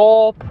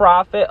sole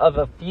profit of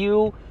a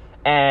few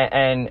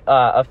and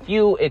a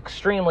few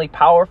extremely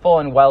powerful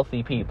and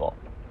wealthy people.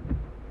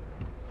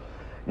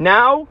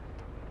 Now,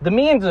 the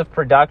means of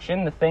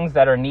production, the things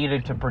that are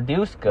needed to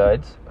produce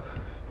goods,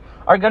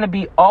 are going to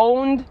be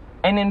owned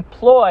and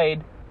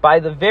employed by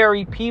the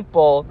very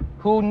people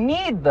who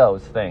need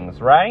those things,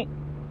 right?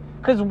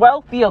 Because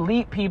wealthy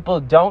elite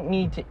people don't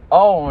need to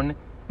own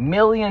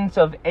millions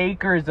of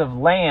acres of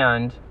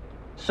land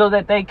so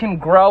that they can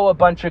grow a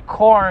bunch of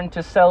corn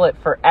to sell it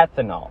for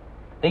ethanol.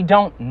 They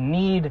don't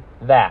need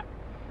that.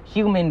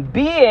 Human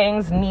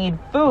beings need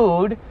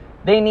food,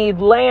 they need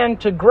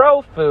land to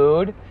grow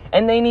food,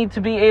 and they need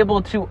to be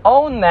able to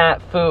own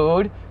that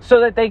food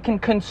so that they can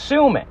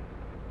consume it.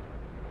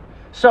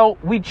 So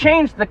we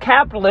changed the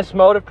capitalist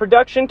mode of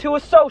production to a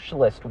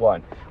socialist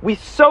one. We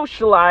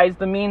socialize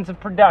the means of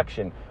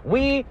production.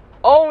 We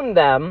own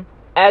them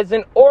as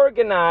an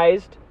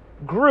organized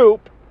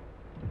group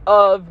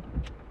of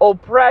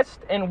oppressed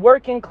and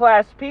working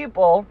class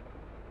people,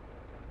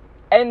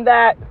 and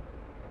that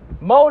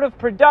mode of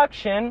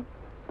production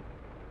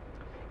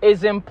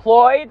is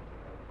employed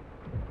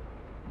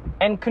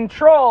and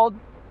controlled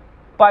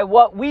by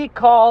what we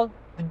call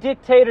the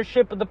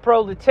dictatorship of the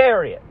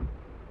proletariat.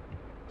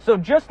 So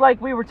just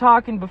like we were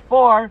talking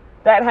before,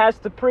 that has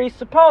to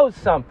presuppose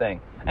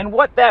something. And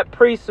what that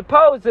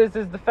presupposes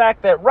is the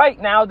fact that right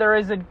now there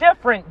is a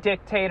different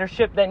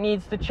dictatorship that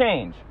needs to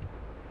change.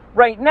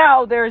 Right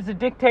now there is a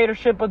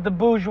dictatorship of the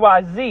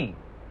bourgeoisie.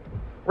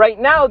 Right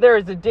now there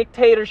is a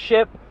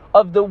dictatorship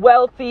of the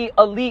wealthy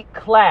elite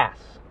class.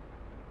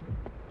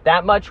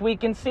 That much we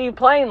can see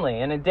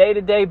plainly on a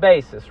day-to-day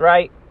basis,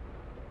 right?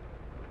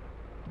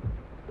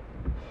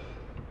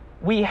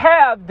 We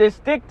have this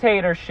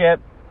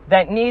dictatorship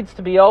that needs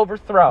to be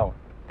overthrown,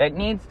 that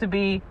needs to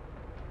be,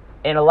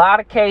 in a lot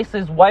of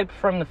cases, wiped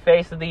from the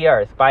face of the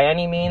earth by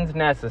any means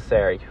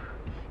necessary.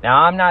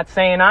 Now, I'm not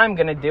saying I'm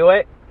going to do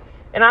it,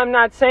 and I'm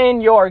not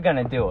saying you're going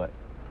to do it,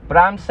 but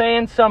I'm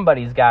saying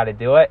somebody's got to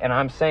do it, and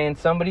I'm saying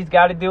somebody's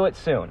got to do it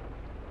soon.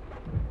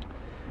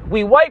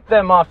 We wipe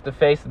them off the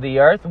face of the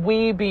earth,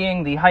 we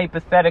being the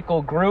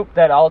hypothetical group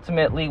that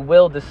ultimately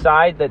will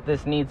decide that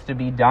this needs to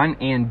be done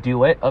and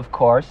do it, of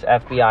course,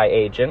 FBI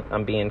agent,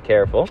 I'm being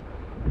careful.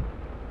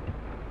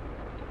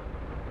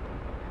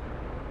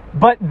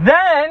 But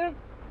then,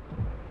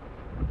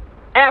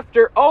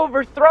 after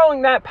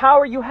overthrowing that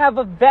power, you have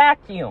a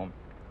vacuum.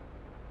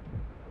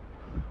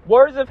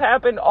 Wars have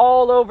happened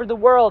all over the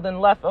world and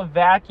left a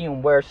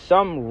vacuum where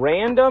some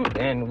random,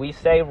 and we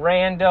say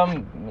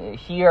random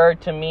here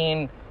to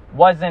mean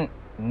wasn't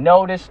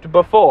noticed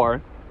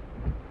before,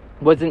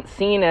 wasn't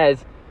seen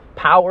as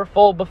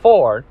powerful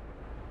before.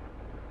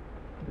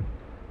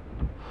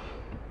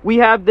 We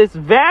have this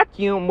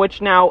vacuum which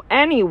now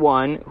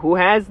anyone who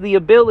has the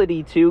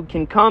ability to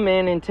can come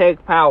in and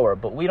take power,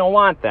 but we don't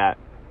want that.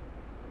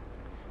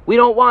 We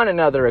don't want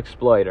another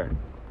exploiter.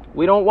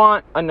 We don't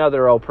want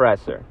another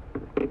oppressor.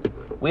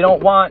 We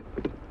don't want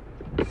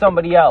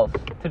somebody else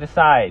to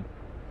decide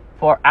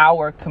for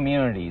our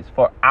communities,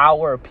 for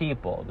our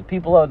people, the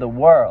people of the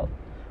world.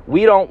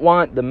 We don't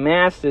want the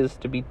masses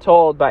to be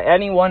told by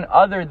anyone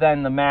other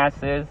than the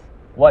masses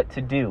what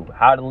to do,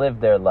 how to live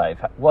their life,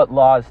 what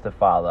laws to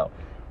follow,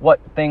 what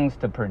things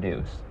to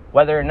produce,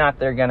 whether or not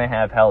they're going to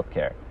have health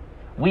care.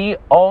 We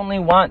only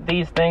want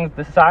these things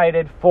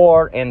decided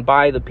for and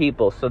by the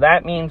people. So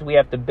that means we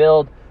have to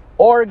build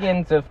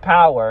organs of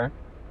power,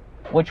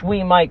 which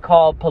we might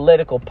call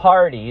political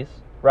parties,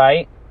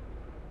 right?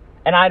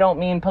 And I don't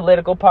mean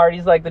political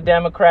parties like the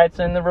Democrats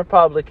and the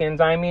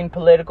Republicans. I mean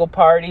political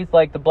parties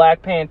like the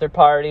Black Panther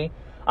Party.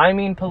 I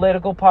mean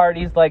political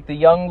parties like the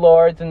Young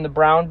Lords and the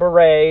Brown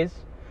Berets.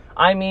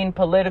 I mean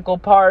political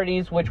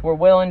parties which were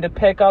willing to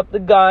pick up the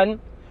gun.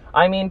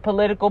 I mean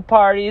political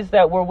parties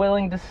that were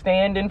willing to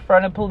stand in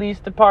front of police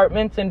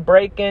departments and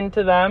break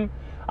into them.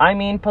 I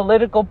mean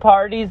political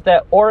parties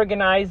that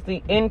organize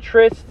the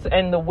interests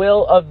and the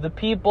will of the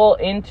people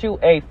into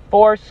a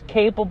force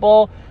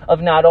capable of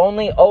not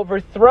only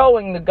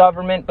overthrowing the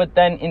government, but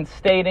then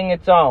instating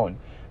its own,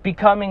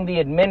 becoming the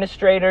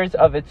administrators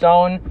of its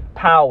own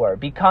power,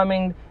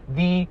 becoming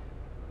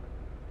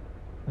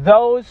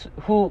those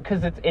who,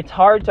 because it's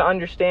hard to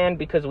understand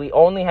because we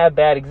only have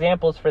bad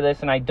examples for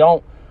this, and I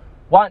don't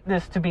want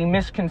this to be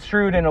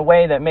misconstrued in a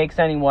way that makes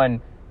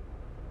anyone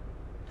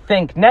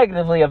think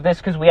negatively of this,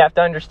 because we have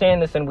to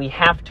understand this and we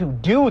have to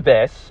do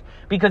this,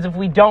 because if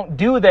we don't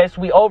do this,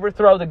 we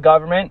overthrow the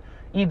government.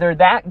 Either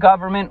that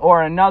government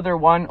or another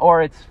one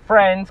or its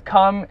friends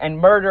come and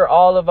murder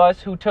all of us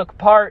who took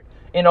part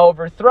in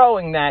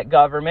overthrowing that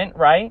government,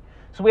 right?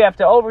 So we have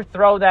to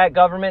overthrow that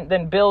government,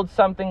 then build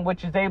something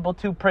which is able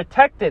to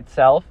protect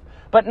itself,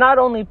 but not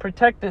only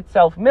protect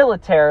itself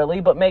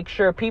militarily, but make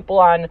sure people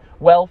on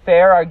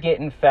welfare are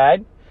getting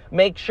fed,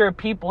 make sure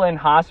people in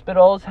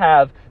hospitals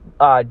have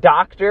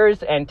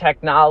doctors and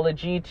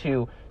technology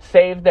to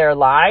save their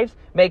lives,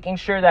 making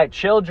sure that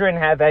children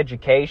have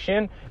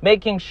education,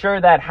 making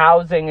sure that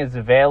housing is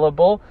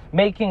available,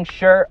 making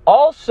sure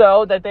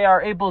also that they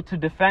are able to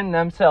defend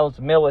themselves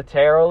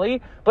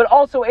militarily, but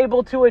also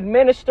able to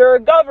administer a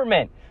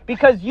government.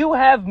 Because you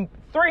have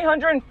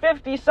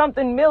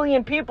 350-something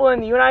million people in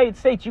the United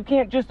States. You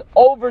can't just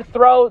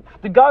overthrow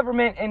the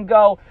government and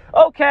go,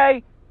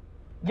 okay,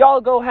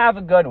 y'all go have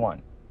a good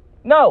one.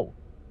 No.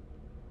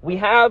 We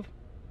have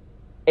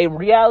a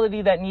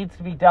reality that needs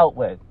to be dealt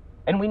with.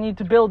 And we need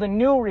to build a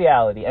new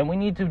reality. And we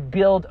need to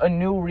build a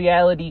new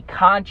reality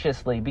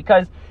consciously.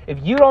 Because if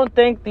you don't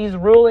think these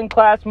ruling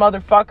class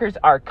motherfuckers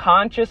are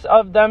conscious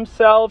of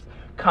themselves,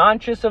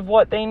 conscious of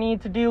what they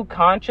need to do,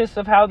 conscious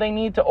of how they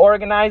need to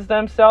organize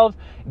themselves,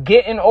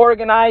 getting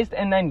organized,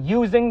 and then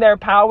using their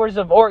powers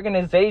of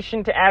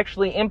organization to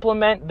actually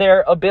implement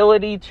their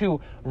ability to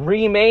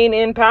remain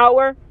in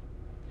power,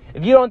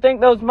 if you don't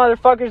think those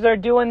motherfuckers are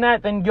doing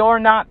that, then you're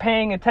not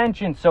paying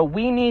attention. So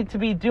we need to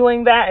be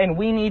doing that, and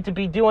we need to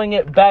be doing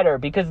it better.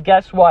 Because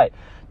guess what?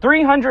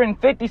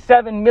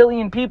 357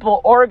 million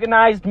people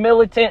organized,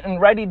 militant, and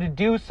ready to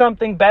do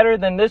something better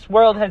than this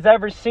world has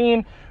ever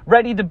seen,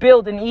 ready to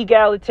build an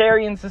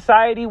egalitarian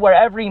society where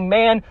every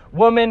man,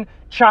 woman,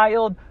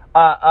 child,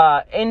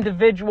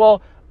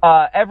 individual,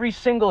 every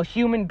single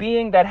human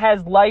being that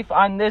has life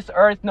on this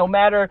earth, no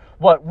matter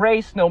what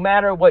race, no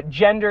matter what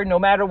gender, no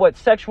matter what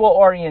sexual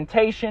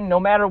orientation, no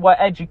matter what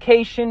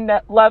education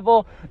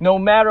level, no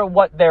matter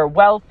what their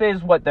wealth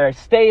is, what their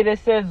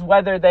status is,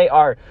 whether they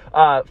are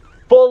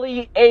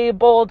fully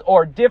abled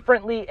or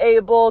differently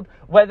abled,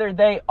 whether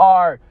they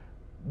are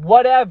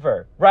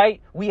whatever,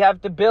 right? We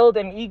have to build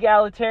an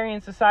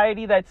egalitarian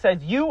society that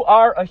says you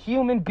are a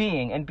human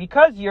being, and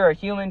because you're a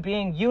human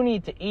being, you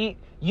need to eat,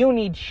 you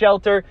need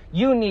shelter,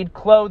 you need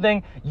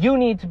clothing, you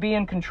need to be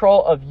in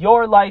control of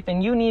your life,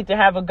 and you need to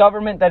have a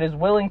government that is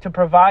willing to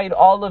provide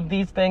all of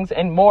these things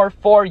and more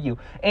for you.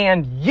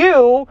 And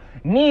you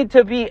need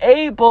to be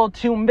able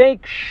to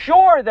make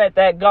sure that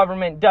that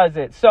government does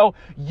it. So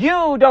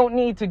you don't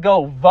need to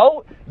go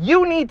vote.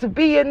 You need to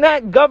be in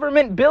that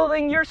government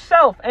building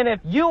yourself. And if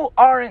you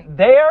aren't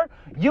there,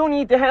 you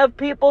need to have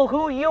people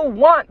who you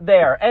want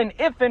there. And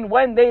if and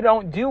when they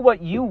don't do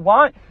what you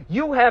want,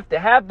 you have to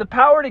have the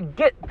power to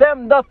get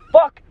them the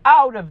fuck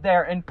out of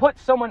there and put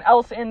someone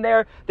else in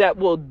there that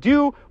will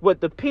do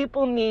what the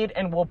people need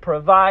and will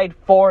provide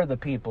for the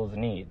people's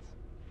needs.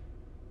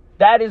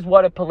 That is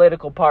what a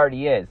political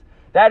party is.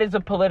 That is a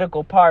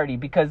political party,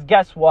 because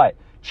guess what?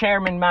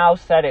 Chairman Mao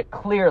said it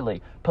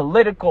clearly.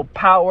 Political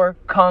power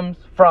comes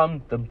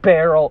from the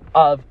barrel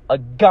of a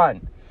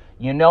gun.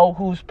 You know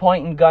who's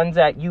pointing guns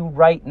at you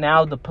right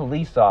now? The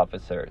police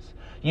officers.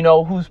 You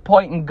know who's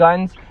pointing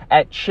guns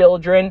at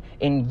children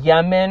in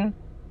Yemen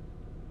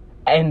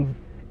and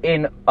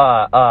in,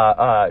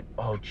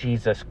 oh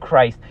Jesus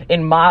Christ,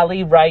 in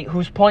Mali, right?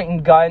 Who's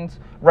pointing guns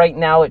right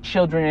now at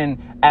children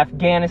in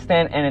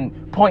Afghanistan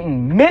and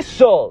pointing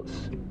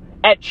missiles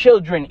at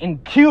children in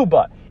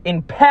Cuba,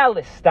 in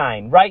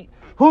Palestine, right?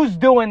 Who's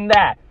doing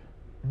that?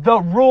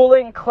 The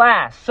ruling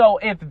class. So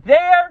if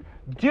they're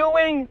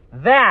doing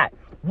that,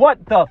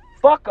 what the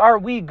fuck are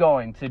we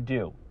going to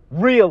do?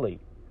 Really?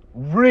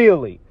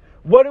 Really?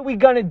 What are we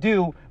going to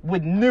do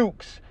with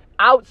nukes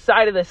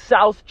outside of the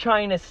South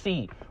China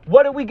Sea?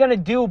 What are we going to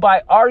do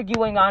by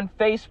arguing on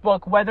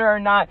Facebook whether or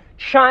not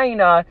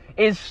China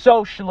is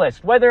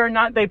socialist, whether or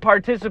not they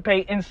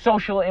participate in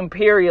social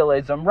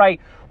imperialism,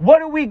 right?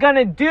 What are we going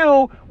to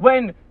do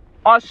when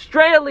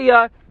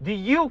Australia,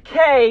 the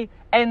UK,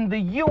 and the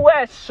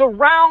US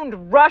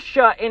surround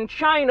Russia and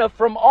China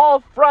from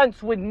all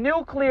fronts with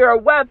nuclear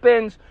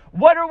weapons?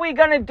 What are we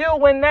going to do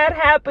when that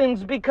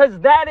happens? Because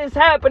that is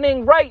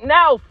happening right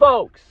now,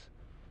 folks.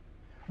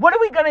 What are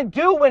we going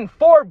to do when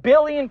 4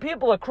 billion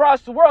people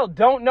across the world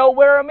don't know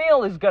where a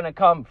meal is going to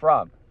come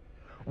from?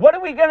 What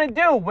are we going to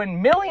do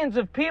when millions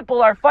of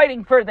people are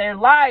fighting for their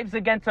lives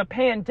against a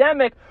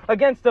pandemic,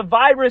 against a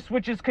virus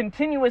which is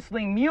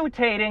continuously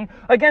mutating,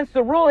 against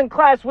the ruling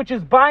class which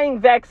is buying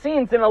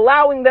vaccines and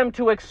allowing them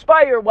to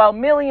expire while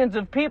millions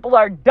of people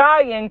are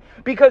dying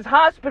because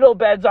hospital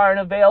beds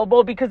aren't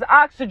available, because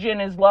oxygen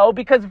is low,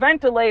 because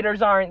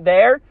ventilators aren't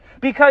there,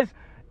 because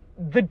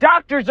the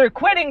doctors are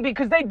quitting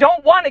because they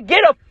don't want to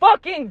get a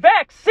fucking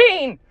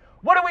vaccine?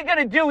 What are we going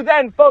to do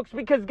then, folks?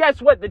 Because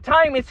guess what? The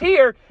time is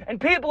here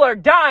and people are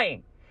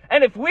dying.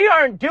 And if we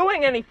aren't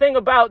doing anything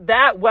about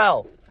that,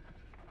 well,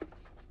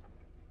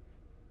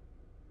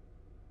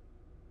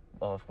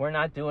 if we're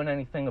not doing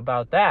anything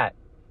about that,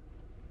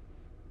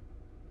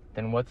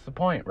 then what's the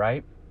point,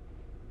 right?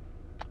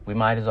 We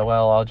might as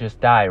well all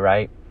just die,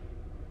 right?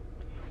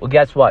 Well,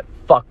 guess what?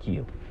 Fuck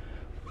you.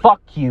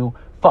 Fuck you.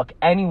 Fuck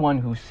anyone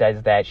who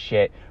says that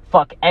shit.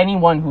 Fuck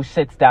anyone who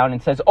sits down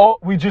and says, oh,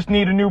 we just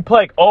need a new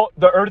plague. Oh,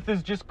 the earth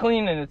is just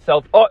cleaning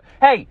itself. Oh,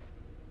 hey,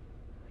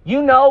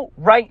 you know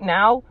right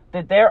now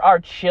that there are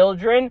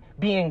children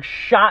being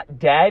shot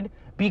dead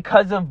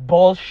because of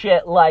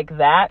bullshit like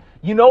that?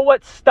 You know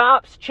what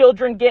stops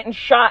children getting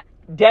shot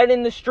dead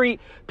in the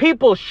street?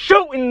 People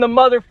shooting the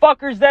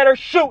motherfuckers that are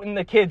shooting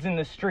the kids in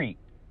the street.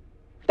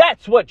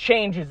 That's what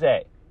changes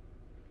it.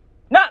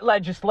 Not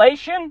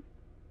legislation.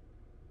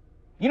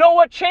 You know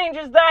what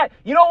changes that?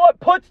 You know what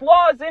puts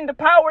laws into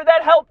power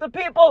that help the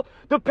people?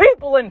 The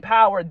people in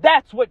power.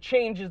 That's what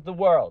changes the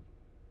world.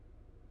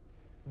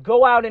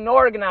 Go out and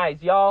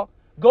organize, y'all.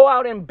 Go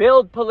out and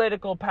build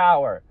political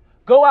power.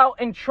 Go out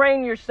and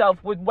train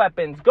yourself with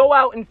weapons. Go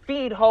out and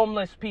feed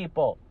homeless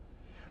people.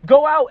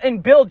 Go out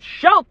and build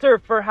shelter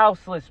for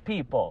houseless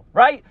people,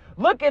 right?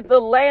 Look at the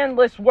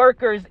landless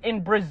workers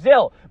in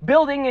Brazil,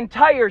 building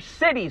entire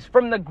cities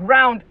from the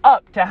ground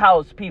up to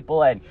house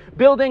people in,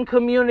 building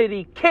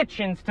community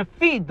kitchens to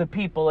feed the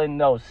people in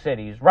those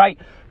cities, right?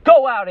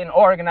 Go out and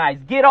organize.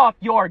 Get off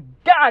your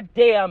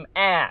goddamn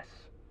ass.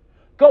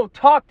 Go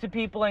talk to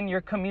people in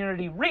your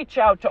community. Reach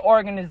out to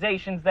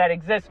organizations that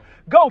exist.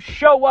 Go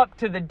show up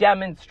to the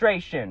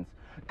demonstrations.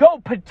 Go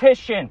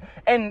petition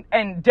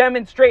and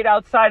demonstrate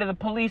outside of the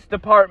police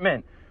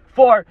department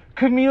for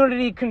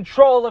community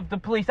control of the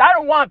police. I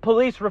don't want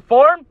police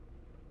reform.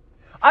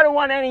 I don't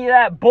want any of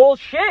that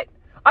bullshit.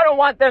 I don't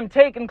want them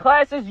taking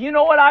classes. You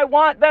know what I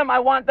want them? I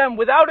want them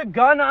without a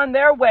gun on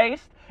their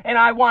waist, and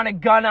I want a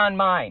gun on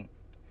mine.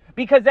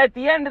 Because at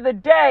the end of the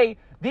day,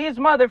 these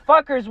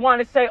motherfuckers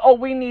want to say, oh,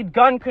 we need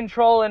gun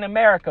control in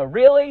America.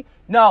 Really?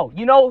 No.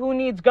 You know who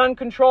needs gun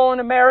control in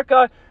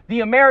America?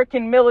 The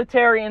American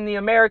military and the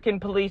American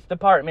police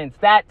departments.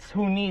 That's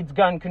who needs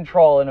gun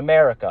control in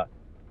America.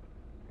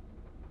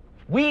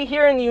 We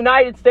here in the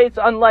United States,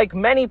 unlike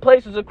many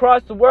places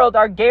across the world,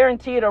 are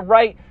guaranteed a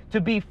right to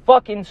be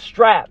fucking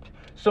strapped.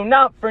 So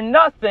not for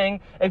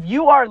nothing, if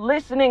you are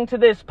listening to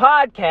this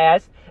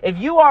podcast, if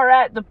you are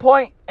at the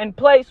point and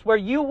place where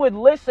you would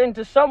listen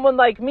to someone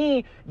like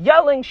me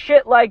yelling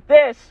shit like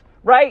this,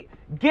 right?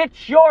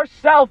 Get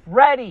yourself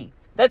ready.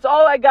 That's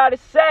all I gotta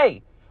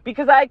say.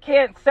 Because I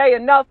can't say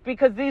enough,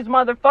 because these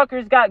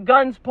motherfuckers got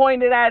guns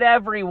pointed at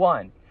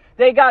everyone.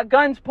 They got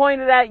guns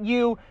pointed at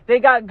you. They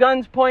got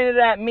guns pointed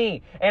at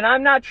me. And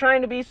I'm not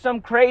trying to be some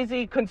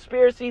crazy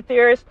conspiracy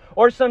theorist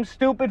or some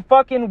stupid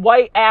fucking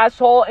white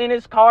asshole in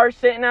his car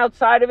sitting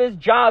outside of his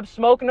job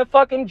smoking a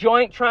fucking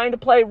joint trying to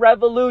play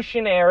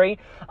revolutionary.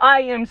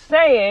 I am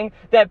saying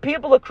that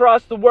people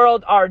across the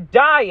world are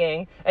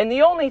dying, and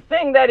the only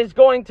thing that is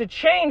going to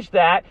change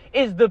that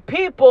is the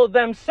people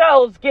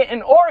themselves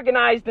getting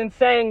organized and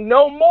saying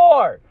no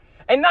more.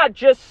 And not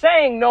just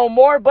saying no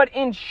more, but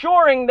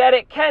ensuring that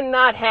it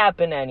cannot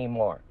happen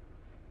anymore.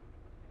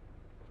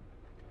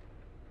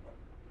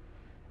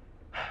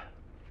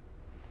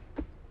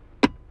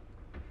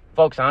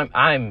 Folks,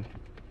 I'm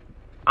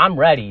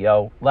ready,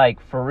 yo.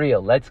 Like, for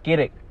real. Let's get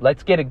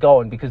it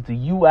going, because the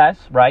US,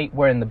 right,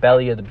 we're in the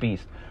belly of the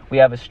beast. We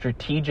have a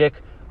strategic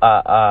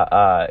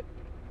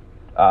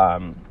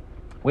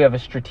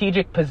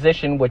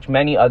position which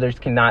many others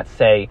cannot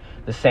say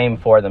the same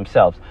for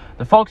themselves.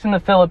 The folks in the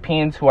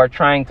Philippines who are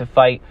trying to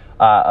fight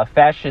a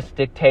fascist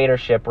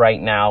dictatorship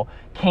right now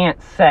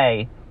can't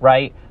say,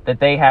 right, that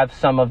they have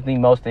some of the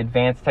most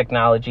advanced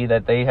technology,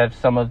 that they have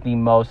some of the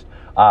most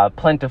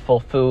plentiful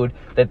food,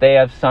 that they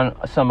have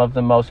some of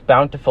the most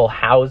bountiful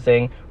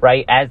housing,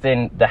 right, as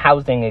in the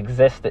housing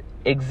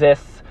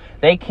exists.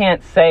 They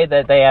can't say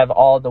that they have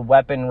all the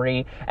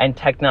weaponry and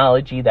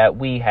technology that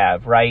we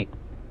have, right?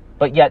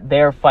 But yet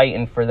they're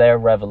fighting for their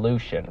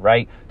revolution,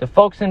 right? The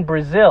folks in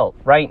Brazil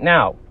right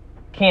now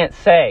can't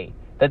say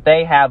that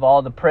they have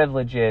all the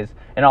privileges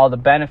and all the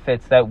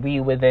benefits that we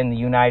within the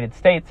United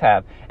States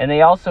have. And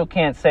they also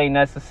can't say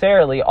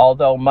necessarily,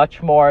 although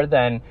much more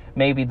than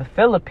maybe the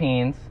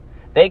Philippines,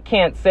 they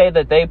can't say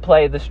that they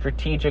play the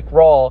strategic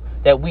role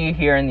that we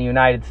here in the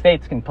United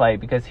States can play.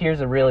 Because here's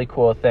a really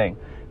cool thing.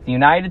 If the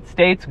United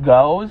States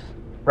goes,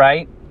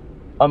 right,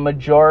 a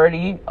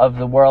majority of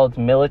the world's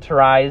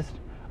militarized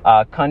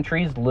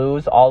countries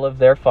lose all of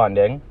their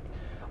funding.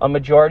 A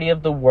majority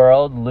of the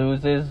world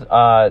loses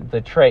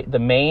the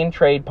main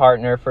trade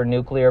partner for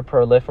nuclear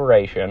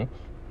proliferation.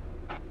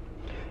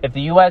 If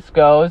the U.S.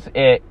 goes,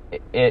 it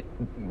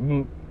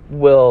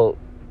will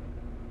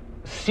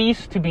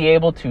cease to be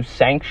able to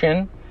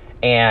sanction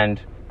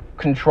and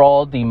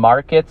control the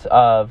markets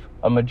of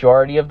a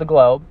majority of the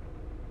globe,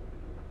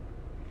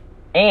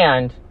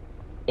 and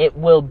it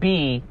will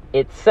be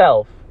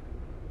itself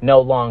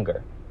no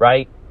longer,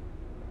 right?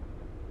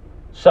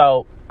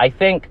 So I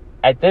think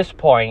at this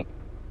point,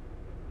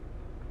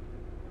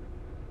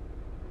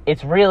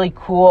 it's really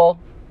cool,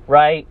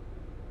 right,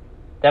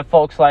 that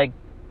folks like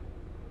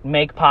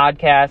make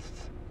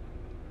podcasts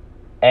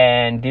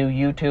and do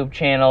YouTube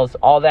channels.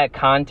 All that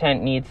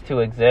content needs to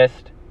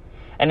exist.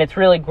 And it's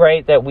really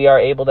great that we are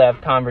able to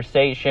have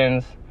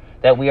conversations,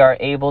 that we are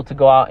able to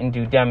go out and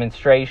do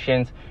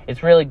demonstrations.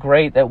 It's really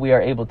great that we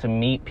are able to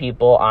meet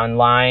people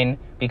online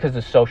because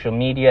of social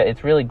media.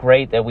 It's really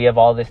great that we have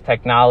all this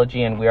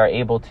technology and we are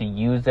able to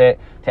use it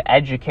to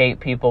educate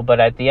people.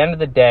 But at the end of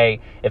the day,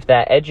 if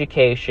that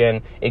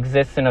education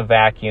exists in a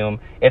vacuum,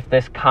 if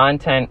this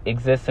content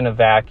exists in a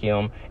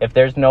vacuum, if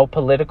there's no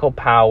political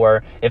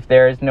power, if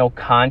there is no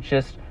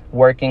conscious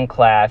working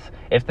class,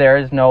 if there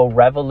is no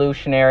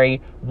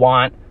revolutionary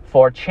want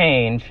for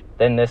change,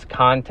 then this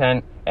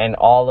content and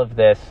all of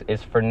this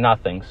is for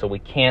nothing. So we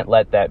can't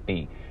let that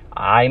be.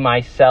 I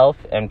myself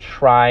am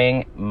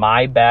trying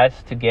my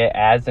best to get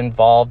as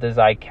involved as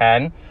I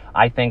can.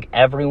 I think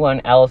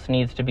everyone else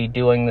needs to be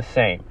doing the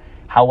same.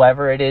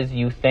 However it is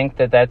you think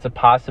that that's a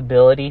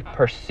possibility,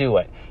 pursue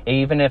it.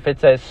 Even if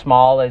it's as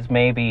small as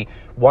maybe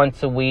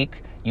once a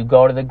week, you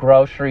go to the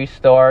grocery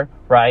store,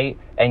 right,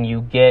 and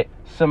you get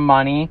some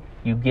money,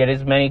 you get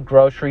as many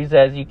groceries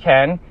as you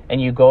can, and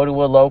you go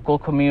to a local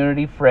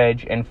community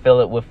fridge and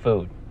fill it with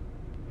food.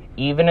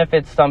 Even if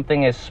it's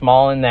something as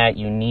small in that,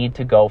 you need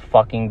to go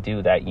fucking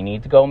do that. You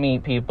need to go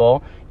meet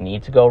people. You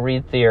need to go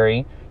read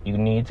theory. You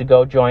need to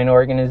go join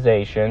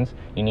organizations.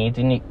 You need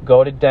to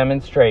go to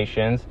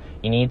demonstrations.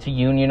 You need to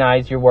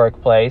unionize your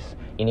workplace.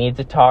 You need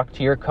to talk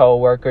to your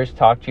coworkers,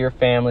 talk to your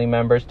family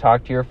members,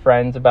 talk to your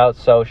friends about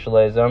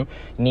socialism.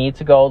 You need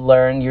to go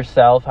learn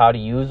yourself how to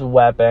use a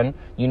weapon.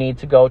 You need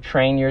to go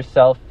train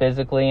yourself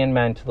physically and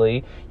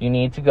mentally. You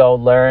need to go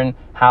learn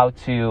how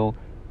to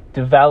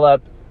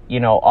develop,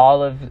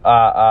 all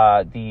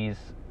of these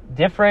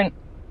different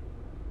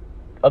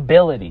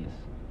abilities.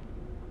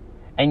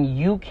 And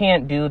you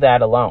can't do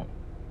that alone.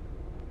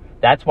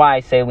 That's why I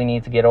say we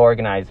need to get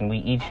organized and we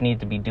each need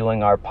to be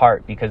doing our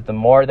part, because the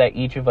more that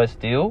each of us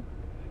do,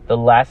 the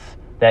less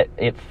that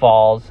it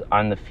falls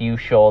on the few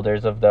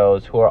shoulders of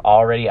those who are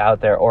already out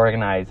there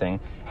organizing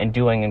and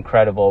doing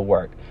incredible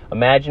work.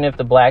 Imagine if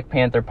the Black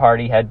Panther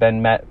Party had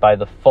been met by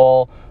the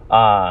full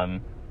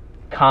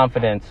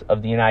confidence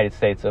of the United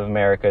States of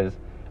America's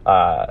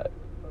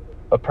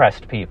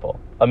oppressed people.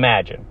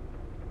 Imagine.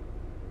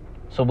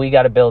 So we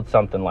got to build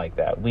something like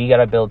that. We got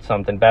to build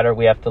something better.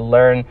 We have to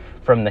learn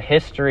from the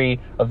history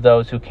of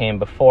those who came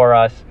before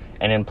us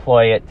and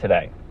employ it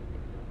today.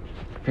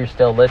 If you're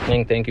still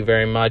listening, thank you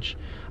very much.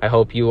 I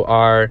hope you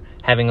are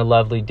having a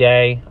lovely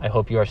day. I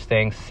hope you are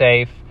staying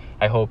safe.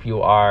 I hope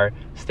you are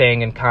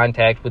staying in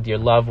contact with your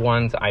loved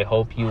ones. I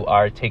hope you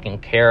are taking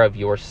care of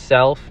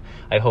yourself.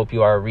 I hope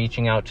you are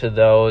reaching out to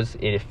those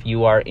if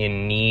you are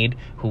in need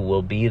who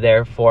will be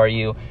there for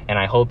you. And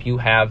I hope you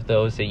have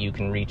those that you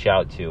can reach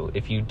out to.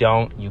 If you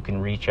don't, you can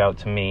reach out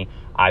to me.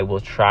 I will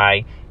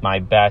try my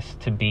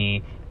best to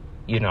be,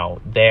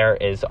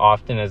 there as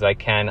often as I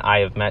can. I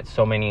have met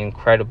so many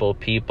incredible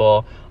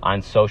people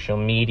on social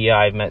media.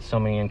 I've met so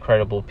many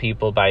incredible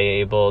people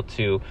being able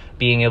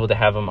to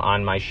have them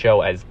on my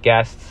show as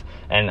guests.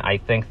 And I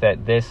think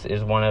that this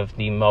is one of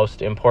the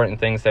most important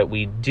things that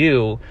we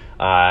do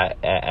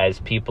as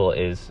people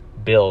is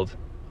build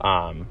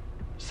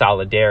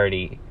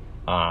solidarity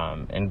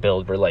and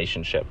build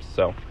relationships.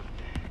 So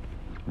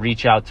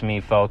reach out to me,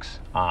 folks.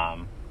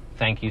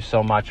 Thank you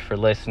so much for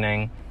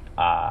listening.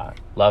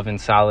 Love and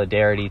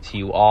solidarity to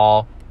you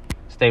all.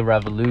 Stay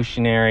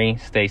revolutionary,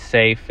 stay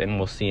safe, and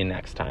we'll see you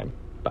next time.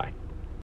 Bye.